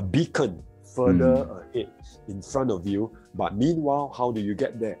 a beacon further ahead in front of you. But meanwhile, how do you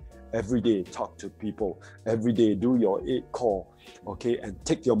get there? Every day, talk to people. Every day, do your 8 call, okay? And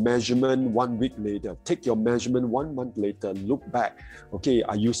take your measurement 1 week later. Take your measurement 1 month later. Look back, okay?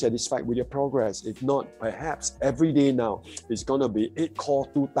 Are you satisfied with your progress? If not, perhaps every day now, it's gonna be 8 call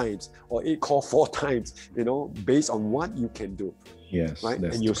 2 times or 8 call 4 times, based on what you can do. Yes, right?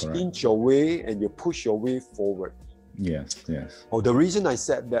 that's And you correct. inch your way and you push your way forward. Yes. The reason I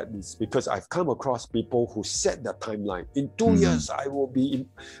said that is because I've come across people who set the timeline. In 2 years, I will be,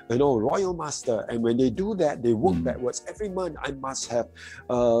 Royal Master. And when they do that, they work backwards. Every month, I must have,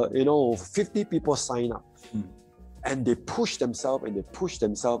 50 people sign up. And they push themselves and they push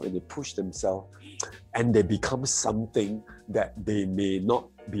themselves and they push themselves. And they become something that they may not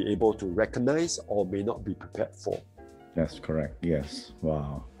be able to recognize or may not be prepared for. That's correct. Yes.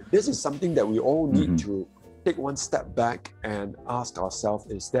 Wow. This is something that we all need to take one step back and ask ourselves,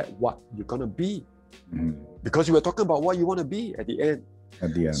 is that what you're going to be? Because we were talking about what you want to be at the end.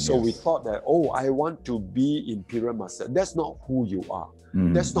 So we thought that, I want to be Imperial Master. That's not who you are.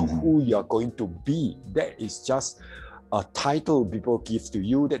 That's not who you're going to be. That is just a title people give to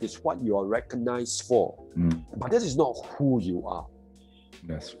you. That is what you are recognized for. But that is not who you are.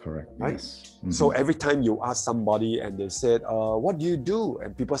 That's correct. Right? Yes. So every time you ask somebody and they said, what do you do?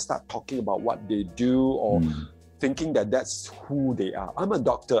 And people start talking about what they do, or thinking that that's who they are. I'm a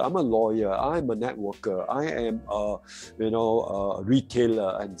doctor, I'm a lawyer, I'm a networker, I am a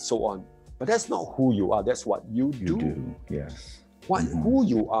retailer, and so on. But that's not who you are. That's what you do. Yes. Who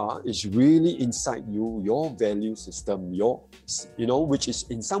you are is really inside you, your value system, which is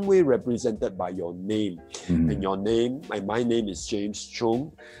in some way represented by your name. And your name, my name is James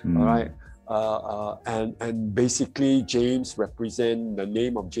Chung, all right? And basically the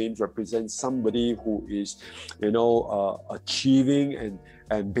name of James represents somebody who is, achieving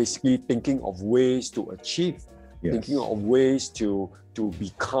and basically thinking of ways to achieve, thinking of ways to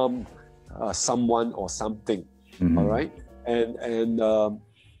become someone or something, all right? And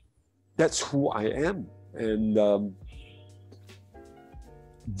that's who I am, and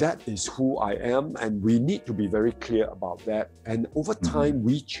that is who I am, and we need to be very clear about that. And over time,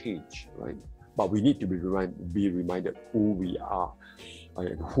 we change, right? But we need to be reminded who we are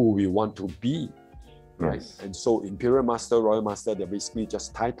and who we want to be, right? Yes. And so Imperial Master, Royal Master, they're basically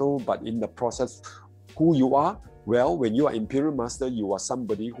just title, but in the process, who you are, well, when you are Imperial Master, you are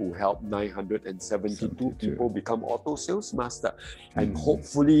somebody who helped 972 people become Auto Sales Master. And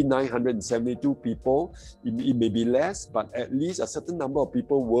hopefully 972 people, it may be less, but at least a certain number of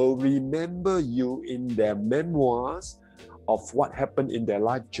people will remember you in their memoirs of what happened in their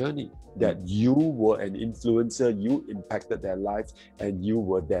life journey, that you were an influencer, you impacted their lives, and you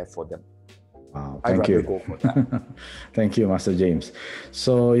were there for them. Wow, thank you. Go for that. Thank you, Master James.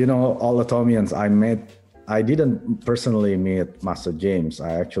 So, all Atomians I didn't personally meet Master James.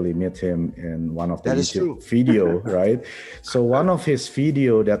 I actually met him in one of the YouTube video, right? So one of his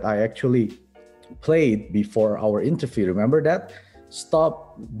video that I actually played before our interview, remember that?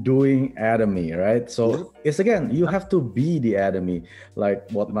 Stop doing Atomy, right? So it's again, you have to be the Atomy,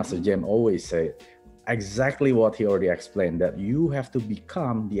 like what Master James always say. Exactly what he already explained, that you have to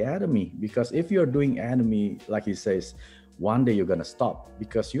become the Atomy, because if you're doing Atomy, like he says, one day you're gonna stop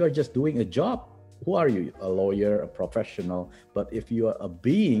because you are just doing a job. Who are you? A lawyer, a professional. But if you are a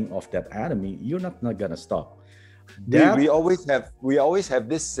being of that Atomy, you're not gonna stop. We always have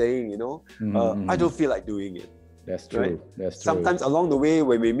this saying, I don't feel like doing it. That's true. Right? That's true. Sometimes along the way,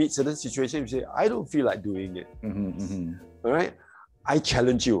 when we meet certain situations, we say, I don't feel like doing it. All right? I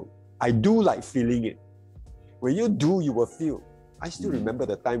challenge you. I do like feeling it. When you do, you will feel. I still remember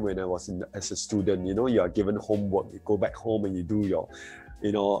the time when I was as a student, you are given homework, you go back home and you do your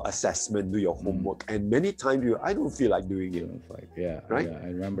assessment, do your homework, and many times I don't feel like doing it. Right? Yeah, I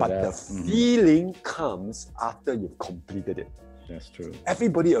remember but that. The feeling comes after you've completed it. That's true.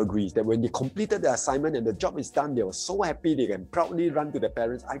 Everybody agrees that when they completed the assignment and the job is done, they were so happy they can proudly run to their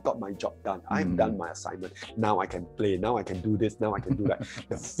parents. I got my job done. I've done my assignment. Now I can play. Now I can do this. Now I can do that.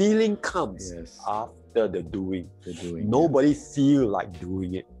 The feeling comes after the doing. Nobody feel like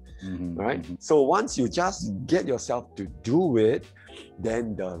doing it. Right? So once you just get yourself to do it,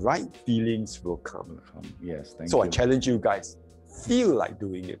 then the right feelings will come. Yes, thank you. So I challenge you guys, feel like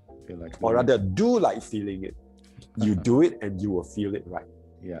doing it. Or rather, do like feeling it. You do it and you will feel it right.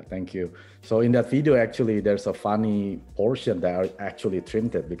 Yeah, thank you. So in that video, actually, there's a funny portion that I actually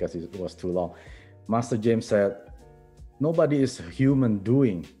trimmed it because it was too long. Master James said, nobody is a human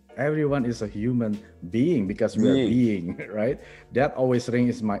doing. Everyone is a human being because we are being, right? That always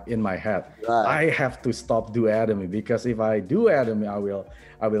rings in my head. Right. I have to stop do Atomy, because if I do Atomy,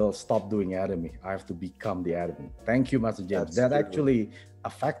 I will stop doing Atomy. I have to become the Atomy. Thank you, Master James. That actually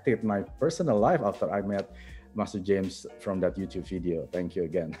affected my personal life after I met Master James from that YouTube video. Thank you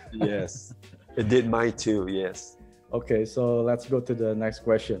again. Yes, it did mine too. Yes. Okay, so let's go to the next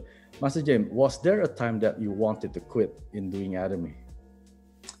question. Master James, was there a time that you wanted to quit in doing Atomy?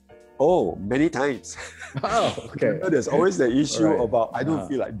 Oh, many times. Oh, okay. There's always the issue about I don't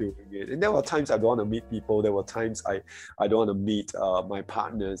feel like doing it. And there were times I don't want to meet people. There were times I don't want to meet my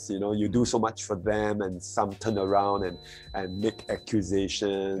partners. You do so much for them and some turn around and make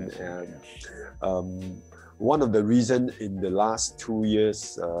accusation. One of the reasons in the last 2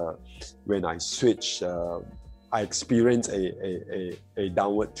 years when I switched, I experienced a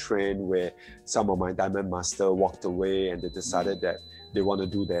downward trend where some of my Diamond Master walked away and they decided that they want to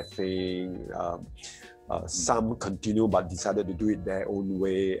do their thing. Some continue but decided to do it their own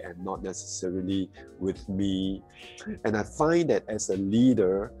way and not necessarily with me. And I find that as a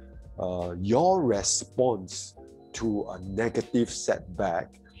leader, your response to a negative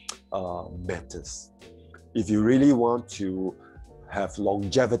setback matters. If you really want to have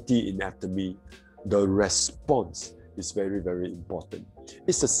longevity in Atomy, the response is very, very important.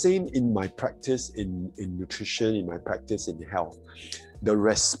 It's the same in my practice in nutrition, in my practice in health. The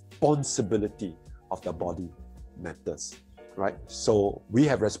responsibility of the body matters, right? So we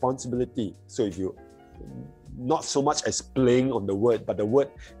have responsibility. So if you, not so much as playing on the word, but the word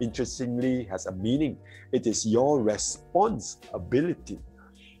interestingly has a meaning. It is your responsibility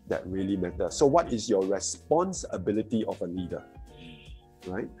that really matters. So what is your responsibility of a leader,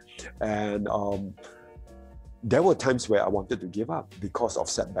 right? And there were times where I wanted to give up because of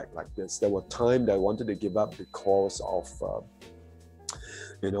setback like this. There were times that I wanted to give up because of,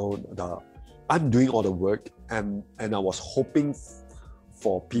 I'm doing all the work, and I was hoping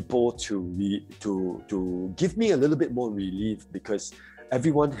for people to give me a little bit more relief, because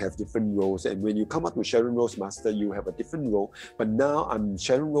everyone has different roles. And when you come up to Sharon Rose Master, you have a different role. But now I'm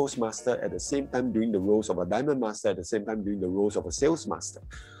Sharon Rose Master at the same time doing the roles of a Diamond Master, at the same time doing the roles of a Sales Master,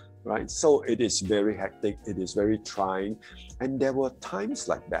 right? So it is very hectic. It is very trying. And there were times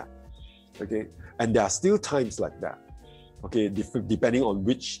like that, okay? And there are still times like that, okay? Depending on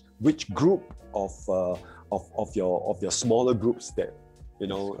which group of your smaller groups that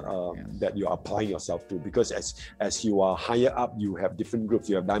that you are applying yourself to, because as you are higher up, you have different groups.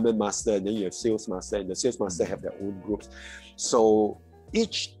 You have Diamond Master, and then you have Sales Master, and the Sales Master have their own groups. So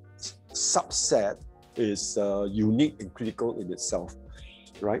each subset is unique and critical in itself,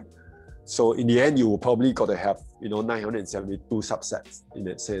 right? So in the end, you will probably got to have 972 subsets in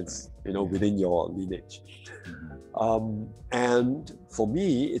that sense, within your lineage. And for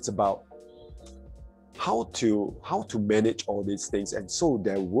me, it's about how to manage all these things. And so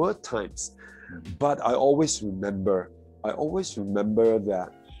there were times, but I always remember that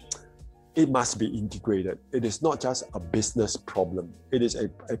it must be integrated. It is not just a business problem. It is a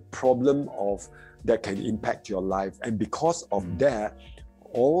problem that can impact your life. And because of that,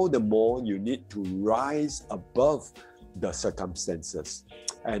 all the more you need to rise above the circumstances.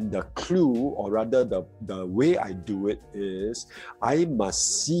 And the clue, or rather the way I do it, is I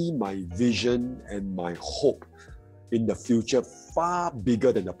must see my vision and my hope in the future far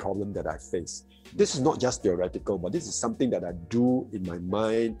bigger than the problem that I face. This is not just theoretical, but this is something that I do in my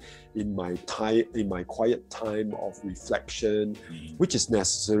mind, in my quiet time of reflection, which is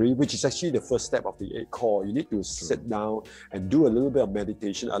necessary, which is actually the first step of the 8 core. You need to sit down and do a little bit of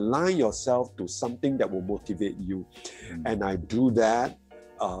meditation, align yourself to something that will motivate you. And I do that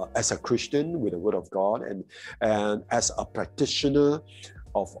as a Christian with the Word of God, and as a practitioner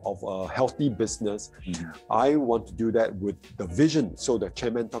of a healthy business. I want to do that with the vision. So the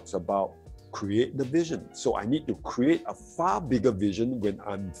chairman talks about create the vision. So I need to create a far bigger vision when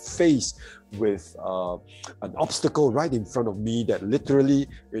I'm faced with an obstacle right in front of me that literally,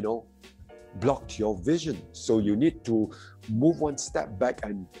 blocked your vision. So you need to move one step back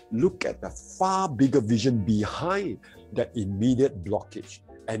and look at the far bigger vision behind that immediate blockage.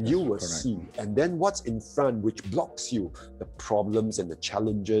 And you will see. And then what's in front, which blocks you, the problems and the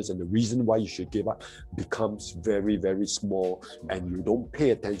challenges and the reason why you should give up, becomes very, very small. And you don't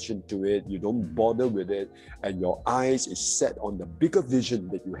pay attention to it. You don't bother with it. And your eyes is set on the bigger vision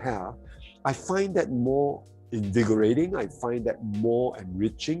that you have. I find that more invigorating. I find that more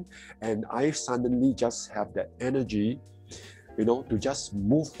enriching. And I suddenly just have that energy, to just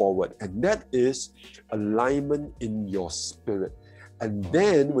move forward. And that is alignment in your spirit. And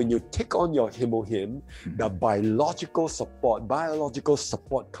then when you take on your him, the biological support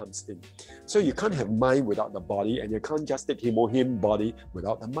comes in. So you can't have mind without the body, and you can't just take him body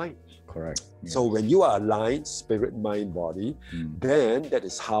without the mind. Correct. Yes. So when you are aligned, spirit, mind, body, then that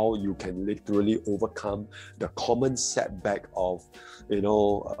is how you can literally overcome the common setback of,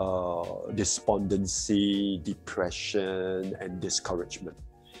 despondency, depression, and discouragement.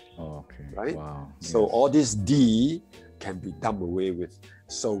 Okay. Right? Wow. So all this D can be done away with.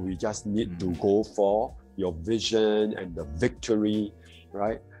 So we just need to go for your vision and the victory,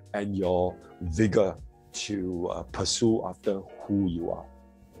 right? And your vigor to pursue after who you are.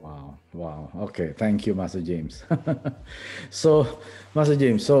 Wow. Okay. Thank you, Master James. So, Master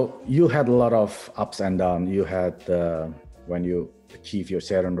James, so you had a lot of ups and downs. You had, when you achieve your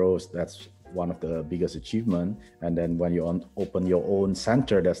Sharon Rose, that's one of the biggest achievement. And then when you open your own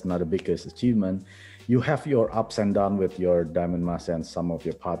center, that's not the biggest achievement. You have your ups and downs with your Diamond Master and some of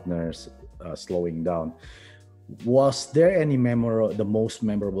your partners slowing down. Was there any the most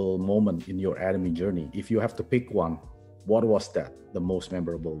memorable moment in your Atomy journey? If you have to pick one, what was that, the most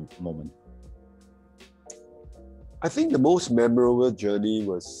memorable moment? I think the most memorable journey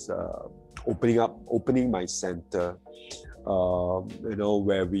was opening my center,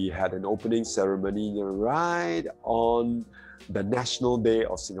 where we had an opening ceremony right on the National Day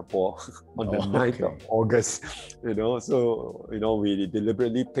of Singapore on the 9th of August, so, we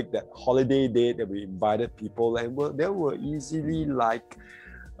deliberately picked that holiday date that we invited people, and there were easily like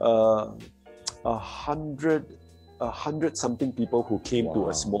 100 something people who came to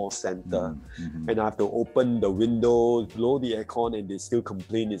a small center. And I have to open the windows, blow the aircon, and they still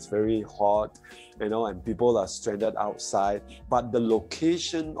complain it's very hot, and people are stranded outside. But the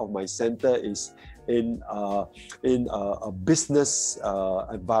location of my center is in a business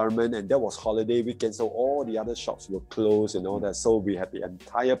environment, and that was holiday weekend, so all the other shops were closed and all that. So we had the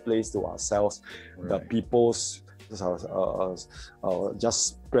entire place to ourselves. The people's just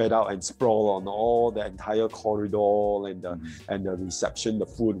spread out and sprawl on all the entire corridor, and the reception, the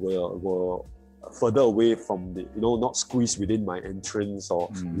food were further away from the, not squeezed within my entrance or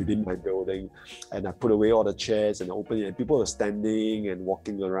within my building. And I put away all the chairs and opened it, and people were standing and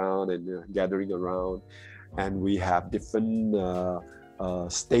walking around and gathering around. And we have different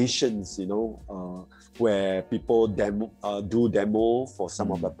stations, where people do demo for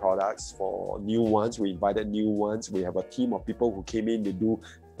some of the products. For new ones, we invited new ones. We have a team of people who came in to do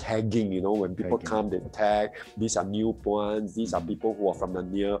tagging. When people come, they tag, these are new ones, these are people who are from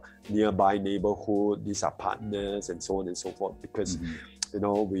the nearby neighborhood, these are partners, and so on and so forth. Because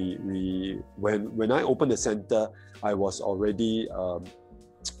when I opened the center, I was already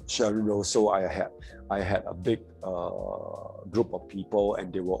sharing roles, so I had a big group of people,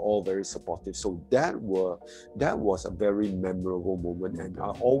 and they were all very supportive. So that was a very memorable moment, and I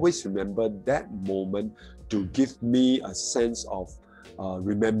always remember that moment to give me a sense of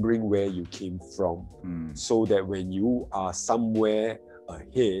remembering where you came from, so that when you are somewhere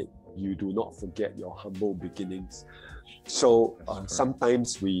ahead, you do not forget your humble beginnings. So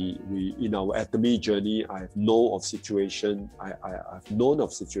sometimes we in our Atomy journey, I've known of situation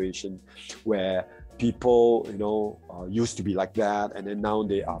where people used to be like that, and then now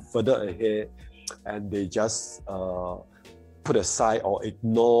they are further ahead, and they just put aside or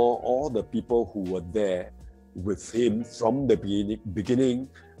ignore all the people who were there with him from the beginning,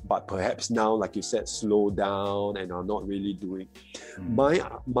 but perhaps now, like you said, slow down and are not really doing. My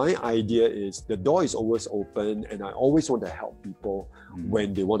idea is the door is always open, and I always want to help people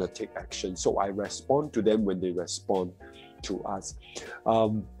when they want to take action. So I respond to them when they respond to us.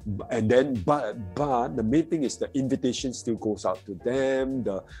 And then, but the main thing is the invitation still goes out to them.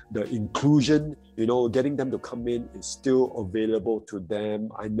 The inclusion, getting them to come in is still available to them.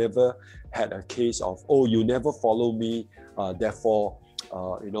 I never had a case of, oh, you never follow me, therefore,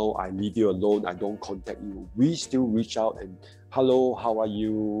 I leave you alone, I don't contact you. We still reach out and, hello, how are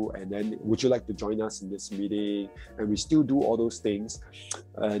you? And then, would you like to join us in this meeting? And we still do all those things,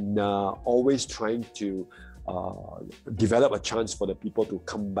 and always trying to develop a chance for the people to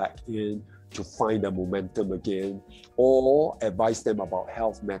come back in, to find the momentum again, or advise them about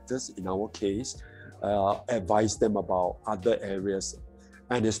health matters in our case, advise them about other areas.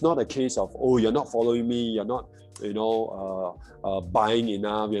 And it's not a case of, oh, you're not following me, you're not buying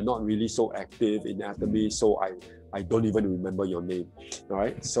enough, you're not really so active in Atomy, so I don't even remember your name. All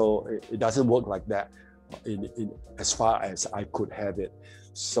right, so it doesn't work like that in as far as I could have it.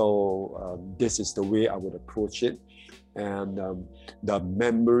 So this is the way I would approach it. And the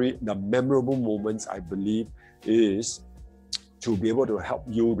memorable moments, I believe, is to be able to help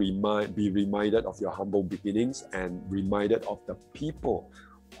you be reminded of your humble beginnings, and reminded of the people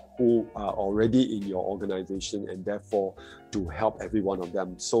who are already in your organization, and therefore to help every one of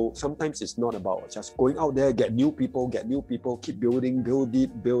them. So sometimes it's not about just going out there, get new people, keep building, build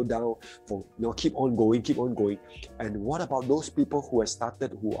deep, build down, keep on going. And what about those people who have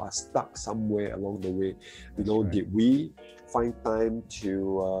started, who are stuck somewhere along the way? Did we find time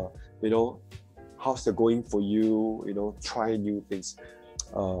to, how's it going for you? Try new things.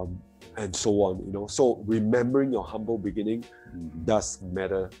 And so on, So remembering your humble beginning does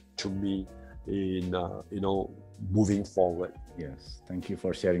matter to me in, moving forward. Yes, thank you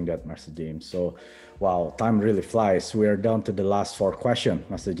for sharing that, Master James. So, wow, time really flies. We are down to the last 4 questions,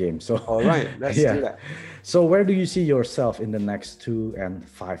 Master James. So, all right, let's do that. So, where do you see yourself in the next 2 and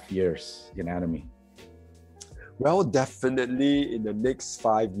 5 years in Atomy? Well, definitely in the next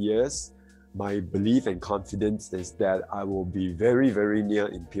 5 years, my belief and confidence is that I will be very, very near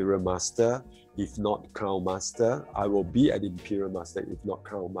Imperial Master, if not Crown Master. I will be at Imperial Master, if not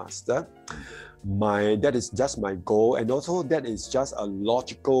Crown Master. That is just my goal, and also that is just a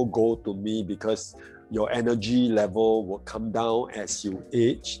logical goal to me, because your energy level will come down as you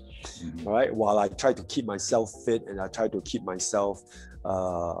age. All right, while I try to keep myself fit, and I try to keep myself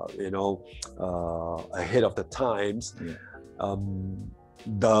ahead of the times.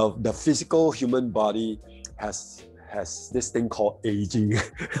 The physical human body has has this thing called aging.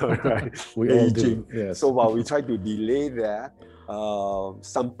 Right? We all do. Yes. So while we try to delay that,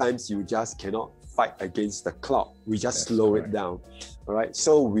 sometimes you just cannot fight against the clock. We just slow it down. All right.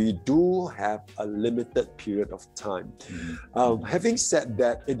 So we do have a limited period of time. Having said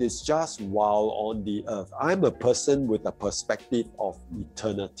that, it is just while on the earth. I'm a person with a perspective of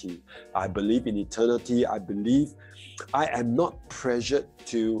eternity. I believe in eternity. I believe I am not pressured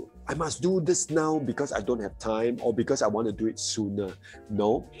to, I must do this now because I don't have time or because I want to do it sooner.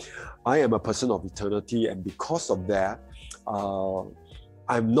 No, I am a person of eternity, and because of that,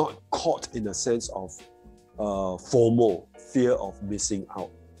 I'm not caught in a sense of FOMO, fear of missing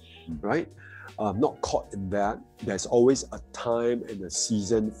out, right? I'm not caught in that. There's always a time and a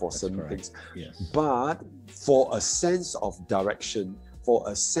season for certain things. Yes. But for a sense of direction, for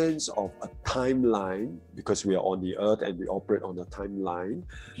a sense of a timeline, because we are on the earth and we operate on a timeline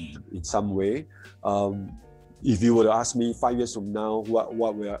in some way. If you were to ask me 5 years from now, what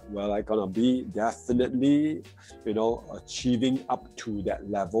where I gonna be? Definitely, achieving up to that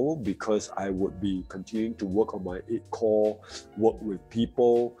level, because I would be continuing to work on my 8 core, work with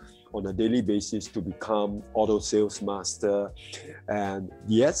people on a daily basis to become auto sales master. And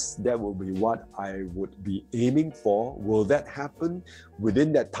yes, that will be what I would be aiming for. Will that happen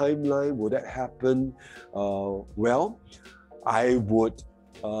within that timeline? Will that happen? Well, I would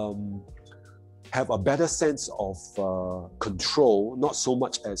have a better sense of control, not so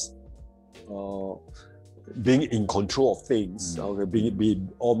much as being in control of things, be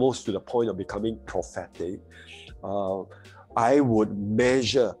almost to the point of becoming prophetic. I would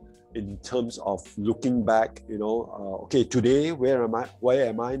measure in terms of looking back, okay, today, where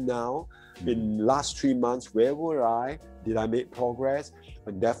am I now? In last 3 months, where were I? Did I make progress?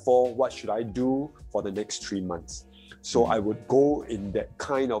 And therefore, what should I do for the next 3 months? So I would go in that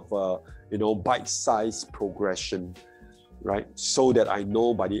kind of, bite-sized progression, right? So that I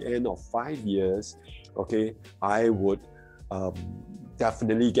know by the end of 5 years, okay, I would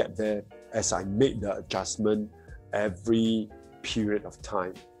definitely get there as I make the adjustment every period of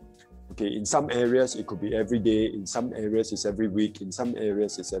time. Okay, in some areas, it could be every day. In some areas, it's every week. In some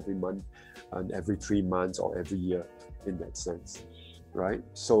areas, it's every month, and every 3 months or every year in that sense, right?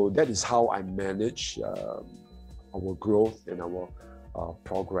 So that is how I manage our growth and our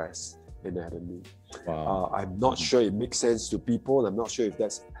progress in Atomy. Wow. I'm not sure it makes sense to people. I'm not sure if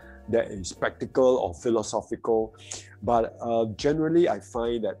that is practical or philosophical, but generally I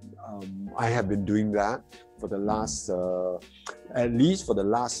find that I have been doing that for the last, at least for the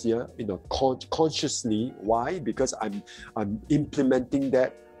last year, consciously. Why? Because I'm implementing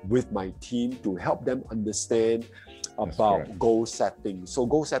that with my team to help them understand about goal setting. So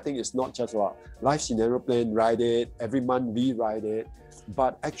goal setting is not just about life scenario plan, write it, every month rewrite it,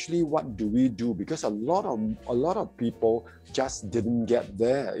 but actually what do we do? Because a lot of people just didn't get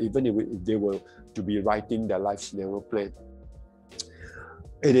there, even if they were to be writing their life scenario plan.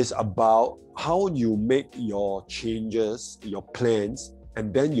 It is about how you make your changes, your plans,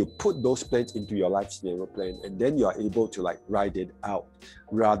 and then you put those plans into your life scenario plan, and then you are able to write it out,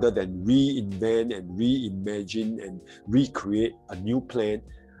 rather than reinvent and reimagine and recreate a new plan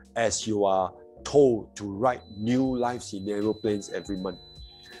as you are told to write new life scenario plans every month.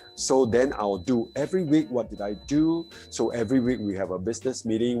 So then I'll do every week, what did I do? So every week we have a business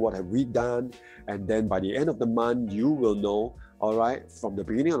meeting, what have we done? And then by the end of the month, you will know, all right, from the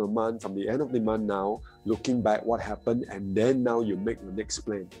beginning of the month, from the end of the month now, looking back what happened, and then now you make the next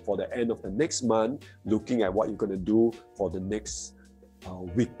plan for the end of the next month, looking at what you're going to do for the next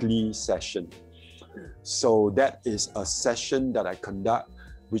weekly session. So that is a session that I conduct,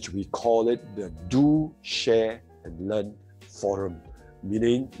 which we call it the Do, Share, and Learn Forum.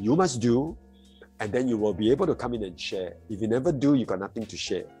 Meaning you must do, and then you will be able to come in and share. If you never do, you got nothing to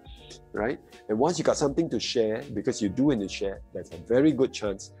share, right? And once you got something to share, because you do and you share, there's a very good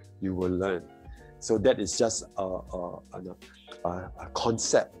chance you will learn. So that is just a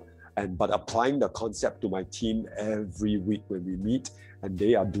concept, but applying the concept to my team every week when we meet, and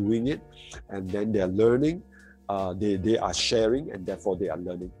they are doing it, and then they're learning. They are sharing, and therefore they are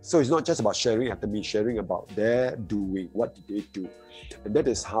learning. So it's not just about sharing Atomy, sharing about their doing, what did they do. And that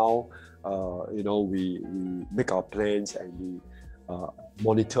is how we make our plans, and we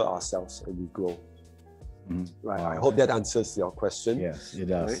monitor ourselves, and we grow. Right. Wow. I hope that answers your question. Yes, it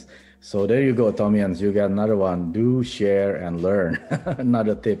does. Right? So there you go, Tomians. You got another one. Do, share, and learn.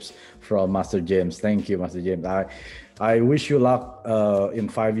 Another tips from Master James. Thank you, Master James. I wish you luck in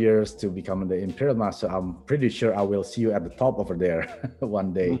 5 years to become the Imperial Master. I'm pretty sure I will see you at the top over there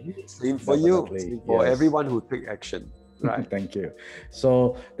one day. Same for you. Same for everyone who take action. Right. Thank you.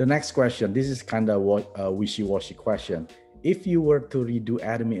 So the next question, this is kind of a wishy-washy question. If you were to redo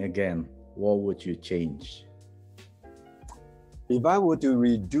Atomy again, what would you change? If I were to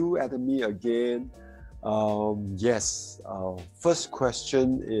redo Atomy again, yes. First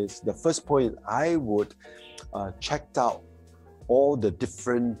question is, the first point, I would check out all the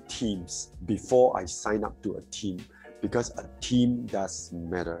different teams before I sign up to a team, because a team does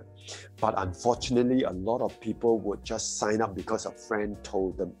matter. But unfortunately, a lot of people would just sign up because a friend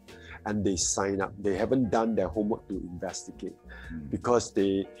told them, and they sign up. They haven't done their homework to investigate, because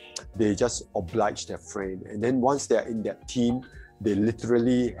they just oblige their friend. And then once they're in that team, they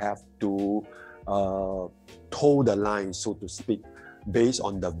literally have to toe the line, so to speak, based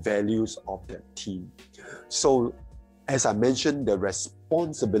on the values of that team. So, as I mentioned, the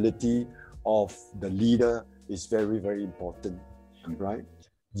responsibility of the leader is very, very important, right?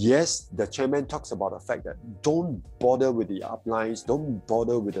 Yes, the chairman talks about the fact that don't bother with the uplines, don't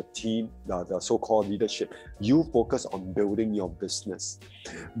bother with the team, the so-called leadership. You focus on building your business.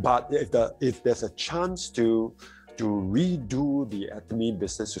 But if there's a chance to redo the Atomy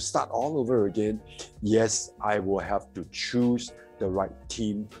business, to start all over again, yes, I will have to choose the right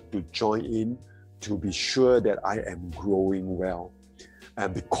team to join in, to be sure that I am growing well.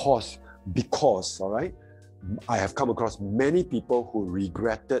 And because, all right, I have come across many people who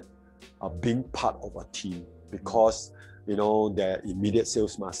regretted being part of a team, because their immediate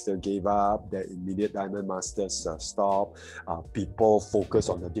sales master gave up, their immediate diamond masters stopped, people focus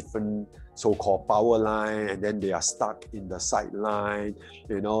on the different so-called power line, and then they are stuck in the sideline,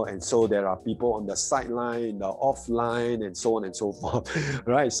 and so there are people on the sideline, the offline, and so on and so forth,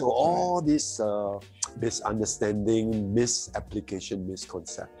 right? So all this misunderstanding, misapplication,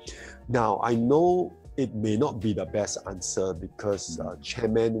 misconcept. Now, I know it may not be the best answer, because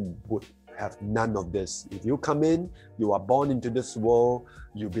chairman would have none of this. If you come in, you are born into this world,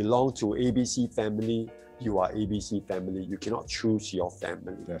 you belong to ABC family, you are ABC family. You cannot choose your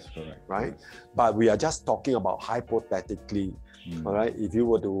family. That's correct. Right? Yes. But we are just talking about hypothetically. All right. If you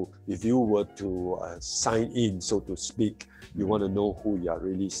were to sign in, so to speak, you want to know who you are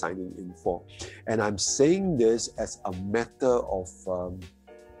really signing in for. And I'm saying this as a matter of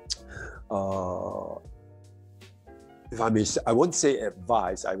if I may say, I won't say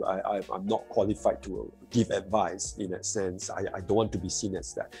advice. I'm not qualified to give advice in that sense. I don't want to be seen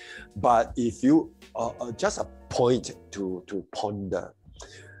as that. But if you, just a point to ponder,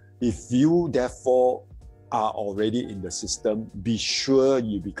 if you therefore are already in the system, be sure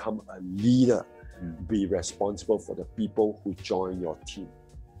you become a leader. Be responsible for the people who join your team.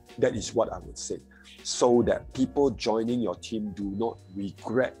 That is what I would say. So that people joining your team do not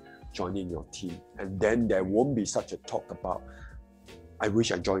regret joining your team, and then there won't be such a talk about, I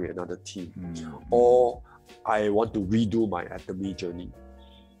wish I joined another team, or I want to redo my Atomy journey.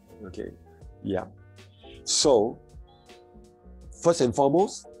 Okay, yeah. So first and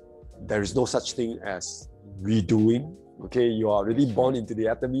foremost, there is no such thing as redoing. Okay, you are already born into the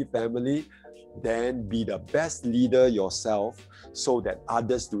Atomy family. Then be the best leader yourself, so that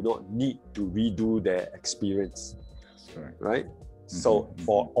others do not need to redo their experience. That's right? So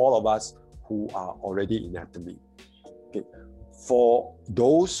for all of us who are already in Atomy, okay, for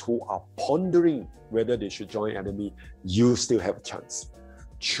those who are pondering whether they should join Atomy, you still have a chance.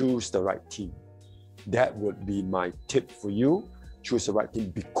 Choose the right team. That would be my tip for you. Choose the right team,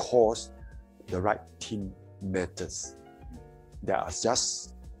 because the right team matters. There are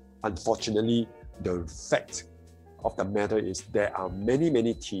just, unfortunately, the fact of the matter is there are many,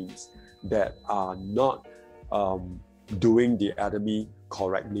 many teams that are not doing the Atomy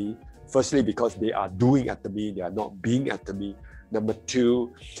correctly. Firstly, because they are doing Atomy, they are not being Atomy. Number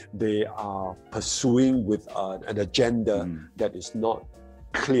two, they are pursuing with an agenda that is not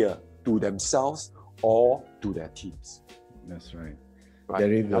clear to themselves or to their teams. That's right. Right.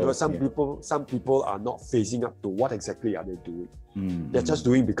 In other words, some people are not phasing up to what exactly are they doing. They're just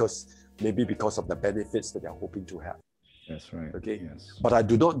doing because of the benefits that they're hoping to have. That's right. Okay. Yes. But I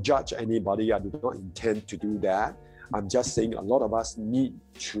do not judge anybody. I do not intend to do that. I'm just saying a lot of us need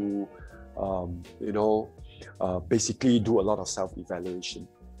to, basically do a lot of self-evaluation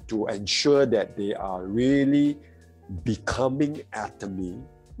to ensure that they are really becoming Atomy,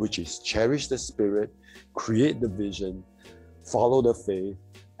 which is cherish the spirit, create the vision, follow the faith,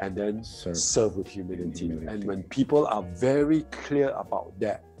 and then serve with humility. And when people are very clear about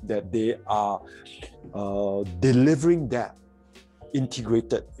that they are delivering that in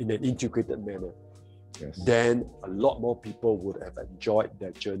an integrated manner, then a lot more people would have enjoyed their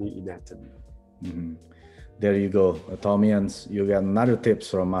journey in Atomy. There you go, Atomians. You got another tips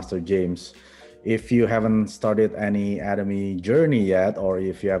from Master James. If you haven't started any Atomy journey yet, or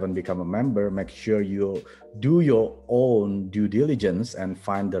if you haven't become a member, make sure you do your own due diligence and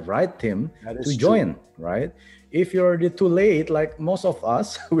find the right team to join, right? If you're already too late, like most of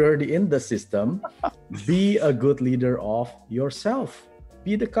us, we're already in the system, be a good leader of yourself.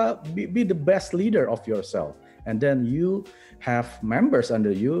 Be the best leader of yourself. And then you have members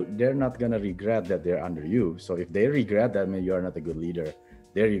under you, they're not going to regret that they're under you. So if they regret that, means you're not a good leader.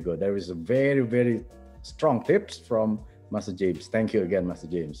 There you go. There is a very, very strong tips from Master James. Thank you again, Master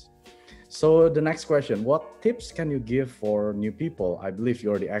James. So the next question, what tips can you give for new people? I believe you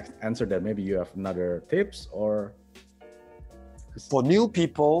already answered that. Maybe you have another tips or... For new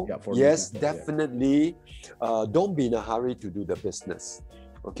people, yeah, yes, definitely. Yeah. Don't be in a hurry to do the business.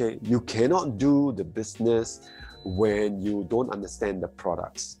 Okay, you cannot do the business when you don't understand the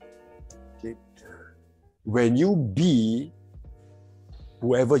products. Okay, when you be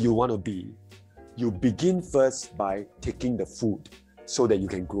whoever you want to be, you begin first by taking the food so that you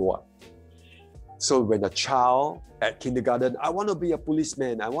can grow up. So when a child at kindergarten, I want to be a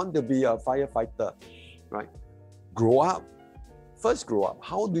policeman, I want to be a firefighter, right? Grow up. First grow up.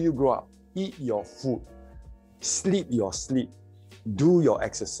 How do you grow up? Eat your food, sleep your sleep, do your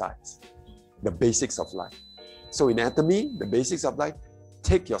exercise, the basics of life. So in Atomy, the basics of life,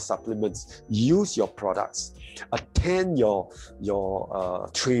 take your supplements, use your products, attend your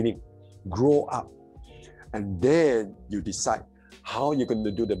training, grow up, and then you decide how you're going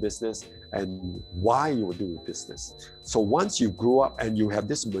to do the business and why you will do the business. So once you grow up and you have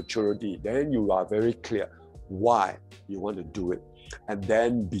this maturity, then you are very clear why you want to do it. And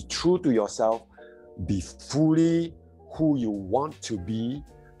then be true to yourself, be fully who you want to be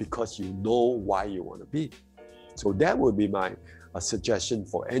because you know why you want to be. So that would be my suggestion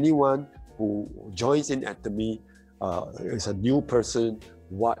for anyone who joins in Atomy, is a new person.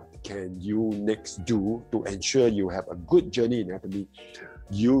 What can you next do to ensure you have a good journey in Atomy?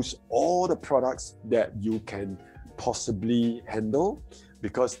 Use all the products that you can possibly handle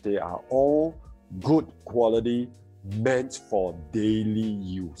because they are all good quality, meant for daily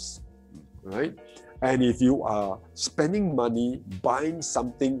use, right? And if you are spending money buying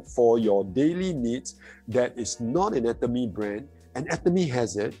something for your daily needs that is not an Atomy brand, and Atomy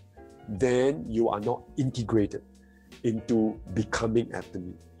has it, then you are not integrated into becoming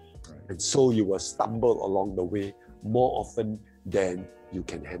Atomy. Right. And so you will stumble along the way more often than you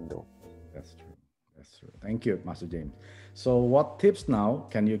can handle. That's true. That's true. Thank you, Master James. So what tips now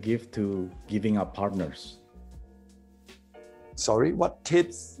can you give to giving up partners? Sorry, what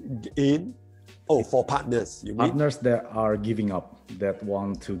tips in? Oh, for partners, you mean? Partners that are giving up, that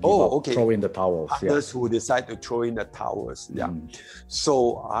want to give up, okay. Throw in the towels. Partners who decide to throw in the towels, yeah.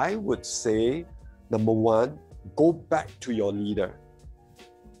 So I would say, number one, go back to your leader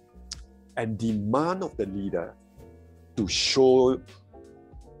and demand of the leader to show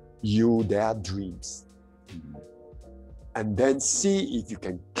you their dreams. And then see if you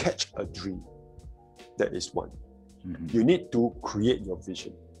can catch a dream. That is one. You need to create your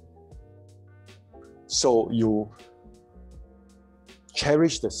vision. So you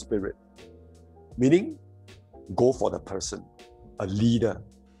cherish the spirit, meaning go for the person, a leader.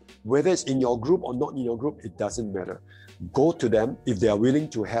 Whether it's in your group or not in your group, it doesn't matter. Go to them. If they are willing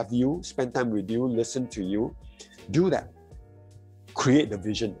to have you, spend time with you, listen to you, do that. Create the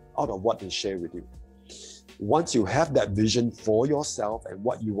vision out of what they share with you. Once you have that vision for yourself and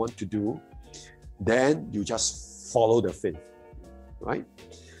what you want to do, then you just follow the faith, right?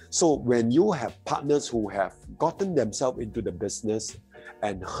 So when you have partners who have gotten themselves into the business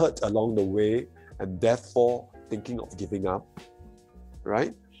and hurt along the way and therefore thinking of giving up,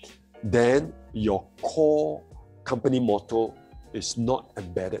 right? Then your core company motto is not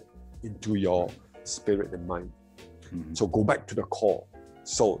embedded into your spirit and mind. So go back to the core.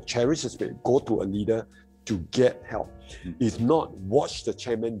 So cherish the spirit, go to a leader to get help. If not, watch the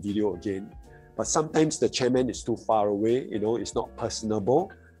chairman video again. But sometimes the chairman is too far away, you know, it's not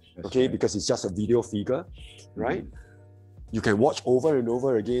personable, okay, right. Because it's just a video figure, right? You can watch over and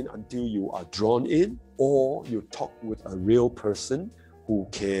over again until you are drawn in, or you talk with a real person who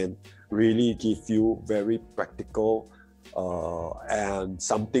can really give you very practical and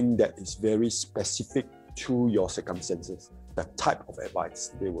something that is very specific to your circumstances, the type of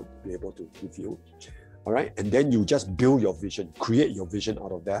advice they would be able to give you. All right, and then you just build your vision, create your vision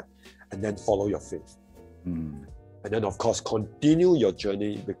out of that, and then follow your faith. And then, of course, continue your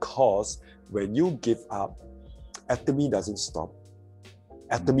journey, because when you give up, Atomy doesn't stop.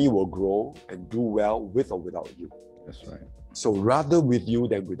 Atomy will grow and do well with or without you. That's right. So rather with you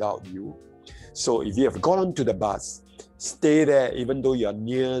than without you. So if you have got onto the bus, stay there even though you are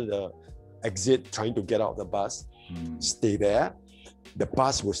near exit, trying to get out of the bus, stay there. The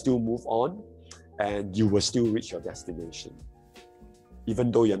bus will still move on and you will still reach your destination,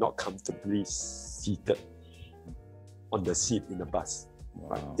 even though you're not comfortably seated on the seat in the bus. Wow.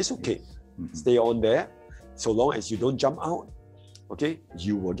 Right? It's okay. Stay on there. So long as you don't jump out, okay,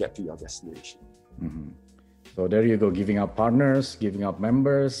 you will get to your destination. So there you go, giving up partners, giving up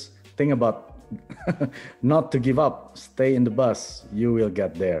members. Think about not to give up, stay in the bus, you will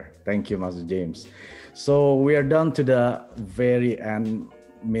get there. Thank you, Master James. So we are done to the very end,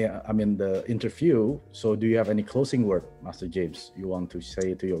 the interview. So do you have any closing word, Master James, you want to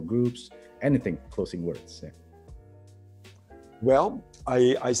say to your groups? Anything, closing words? Yeah. Well,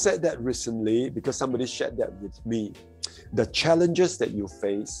 I said that recently because somebody shared that with me. The challenges that you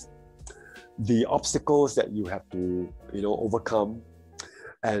face, the obstacles that you have to, overcome,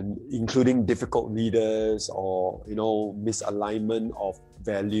 and including difficult leaders or, misalignment of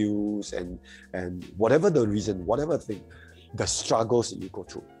values and whatever the reason, whatever thing, the struggles that you go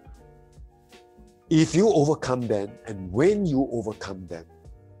through. If you overcome them, and when you overcome them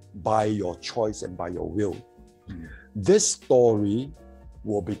by your choice and by your will, this story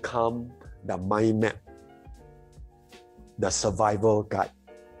will become the mind map, the survival guide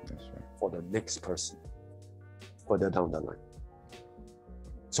for the next person further down the line.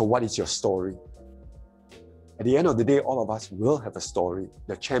 So what is your story? At the end of the day, all of us will have a story.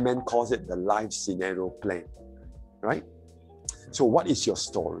 The chairman calls it the life scenario plan, right? So what is your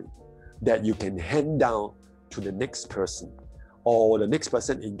story that you can hand down to the next person, or the next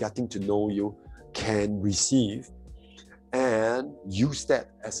person in getting to know you can receive and use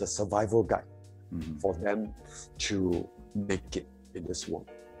that as a survival guide for them to make it in this world,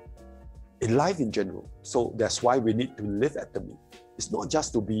 in life in general. So that's why we need to live Atomy. It's not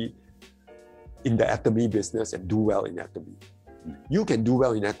just to be in the Atomy business and do well in Atomy. You can do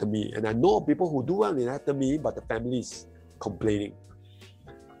well in Atomy, and I know of people who do well in Atomy, but the family is complaining.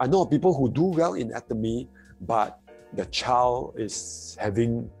 I know of people who do well in Atomy, but the child is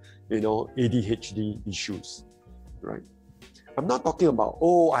having, ADHD issues, right? I'm not talking about,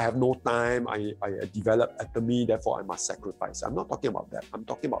 I have no time, I developed Atomy, therefore I must sacrifice. I'm not talking about that. I'm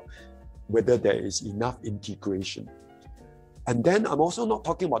talking about whether there is enough integration. And then I'm also not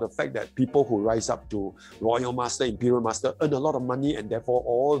talking about the fact that people who rise up to Royal Master, Imperial Master earn a lot of money and therefore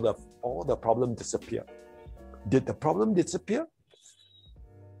all the problem disappear. Did the problem disappear?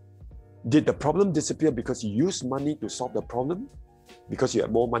 Did the problem disappear because you used money to solve the problem? Because you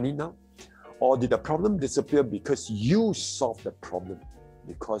have more money now? Or did the problem disappear because you solved the problem?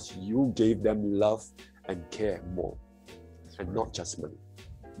 Because you gave them love and care more, and not just money.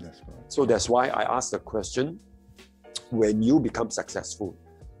 That's right. So that's why I asked the question, when you become successful,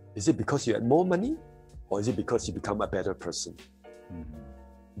 is it because you had more money, or is it because you become a better person?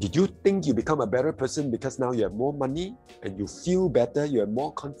 Did you think you become a better person because now you have more money and you feel better, you are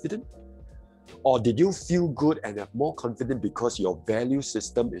more confident? Or did you feel good and have more confidence because your value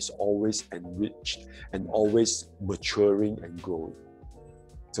system is always enriched and always maturing and growing?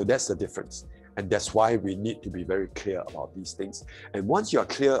 So that's the difference. And that's why we need to be very clear about these things. And once you are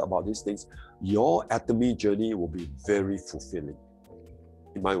clear about these things, your Atomy journey will be very fulfilling,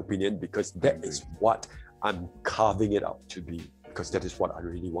 in my opinion, because that is what I'm carving it out to be, because that is what I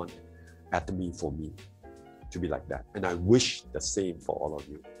really want Atomy for me to be like that. And I wish the same for all of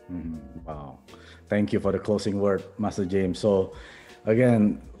you. Wow. Thank you for the closing word, Master James. So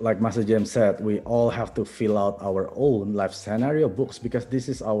again, like Master James said, we all have to fill out our own life scenario books, because this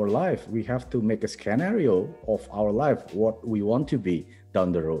is our life. We have to make a scenario of our life, what we want to be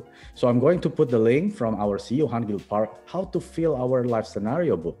down the road. So I'm going to put the link from our CEO, Han Gil Park, how to fill our life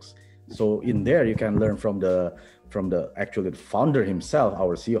scenario books. So in there, you can learn from the actually founder himself,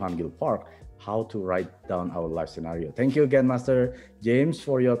 our CEO, Han Gil Park, how to write down our life scenario. Thank you again, Master James,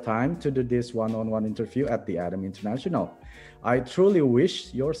 for your time to do this one-on-one interview at the Atomy International. I truly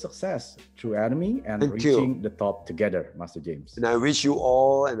wish your success through Atomy and reaching the top together, Master James. And I wish you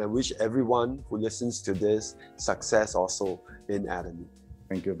all, and I wish everyone who listens to this success also in Atomy.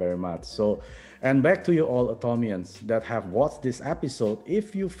 Thank you very much. So, and back to you all Atomians that have watched this episode.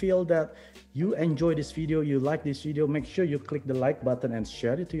 If you feel that you enjoy this video, you like this video, make sure you click the like button and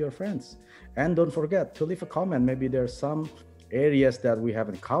share it to your friends. And don't forget to leave a comment. Maybe there's some areas that we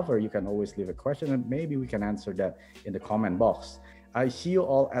haven't covered. You can always leave a question and maybe we can answer that in the comment box. I see you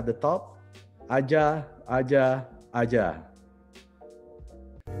all at the top. Aja, aja, aja.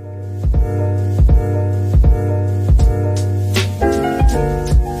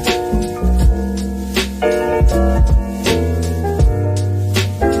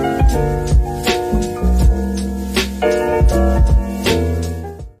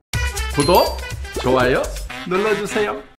 구독, 좋아요 눌러주세요.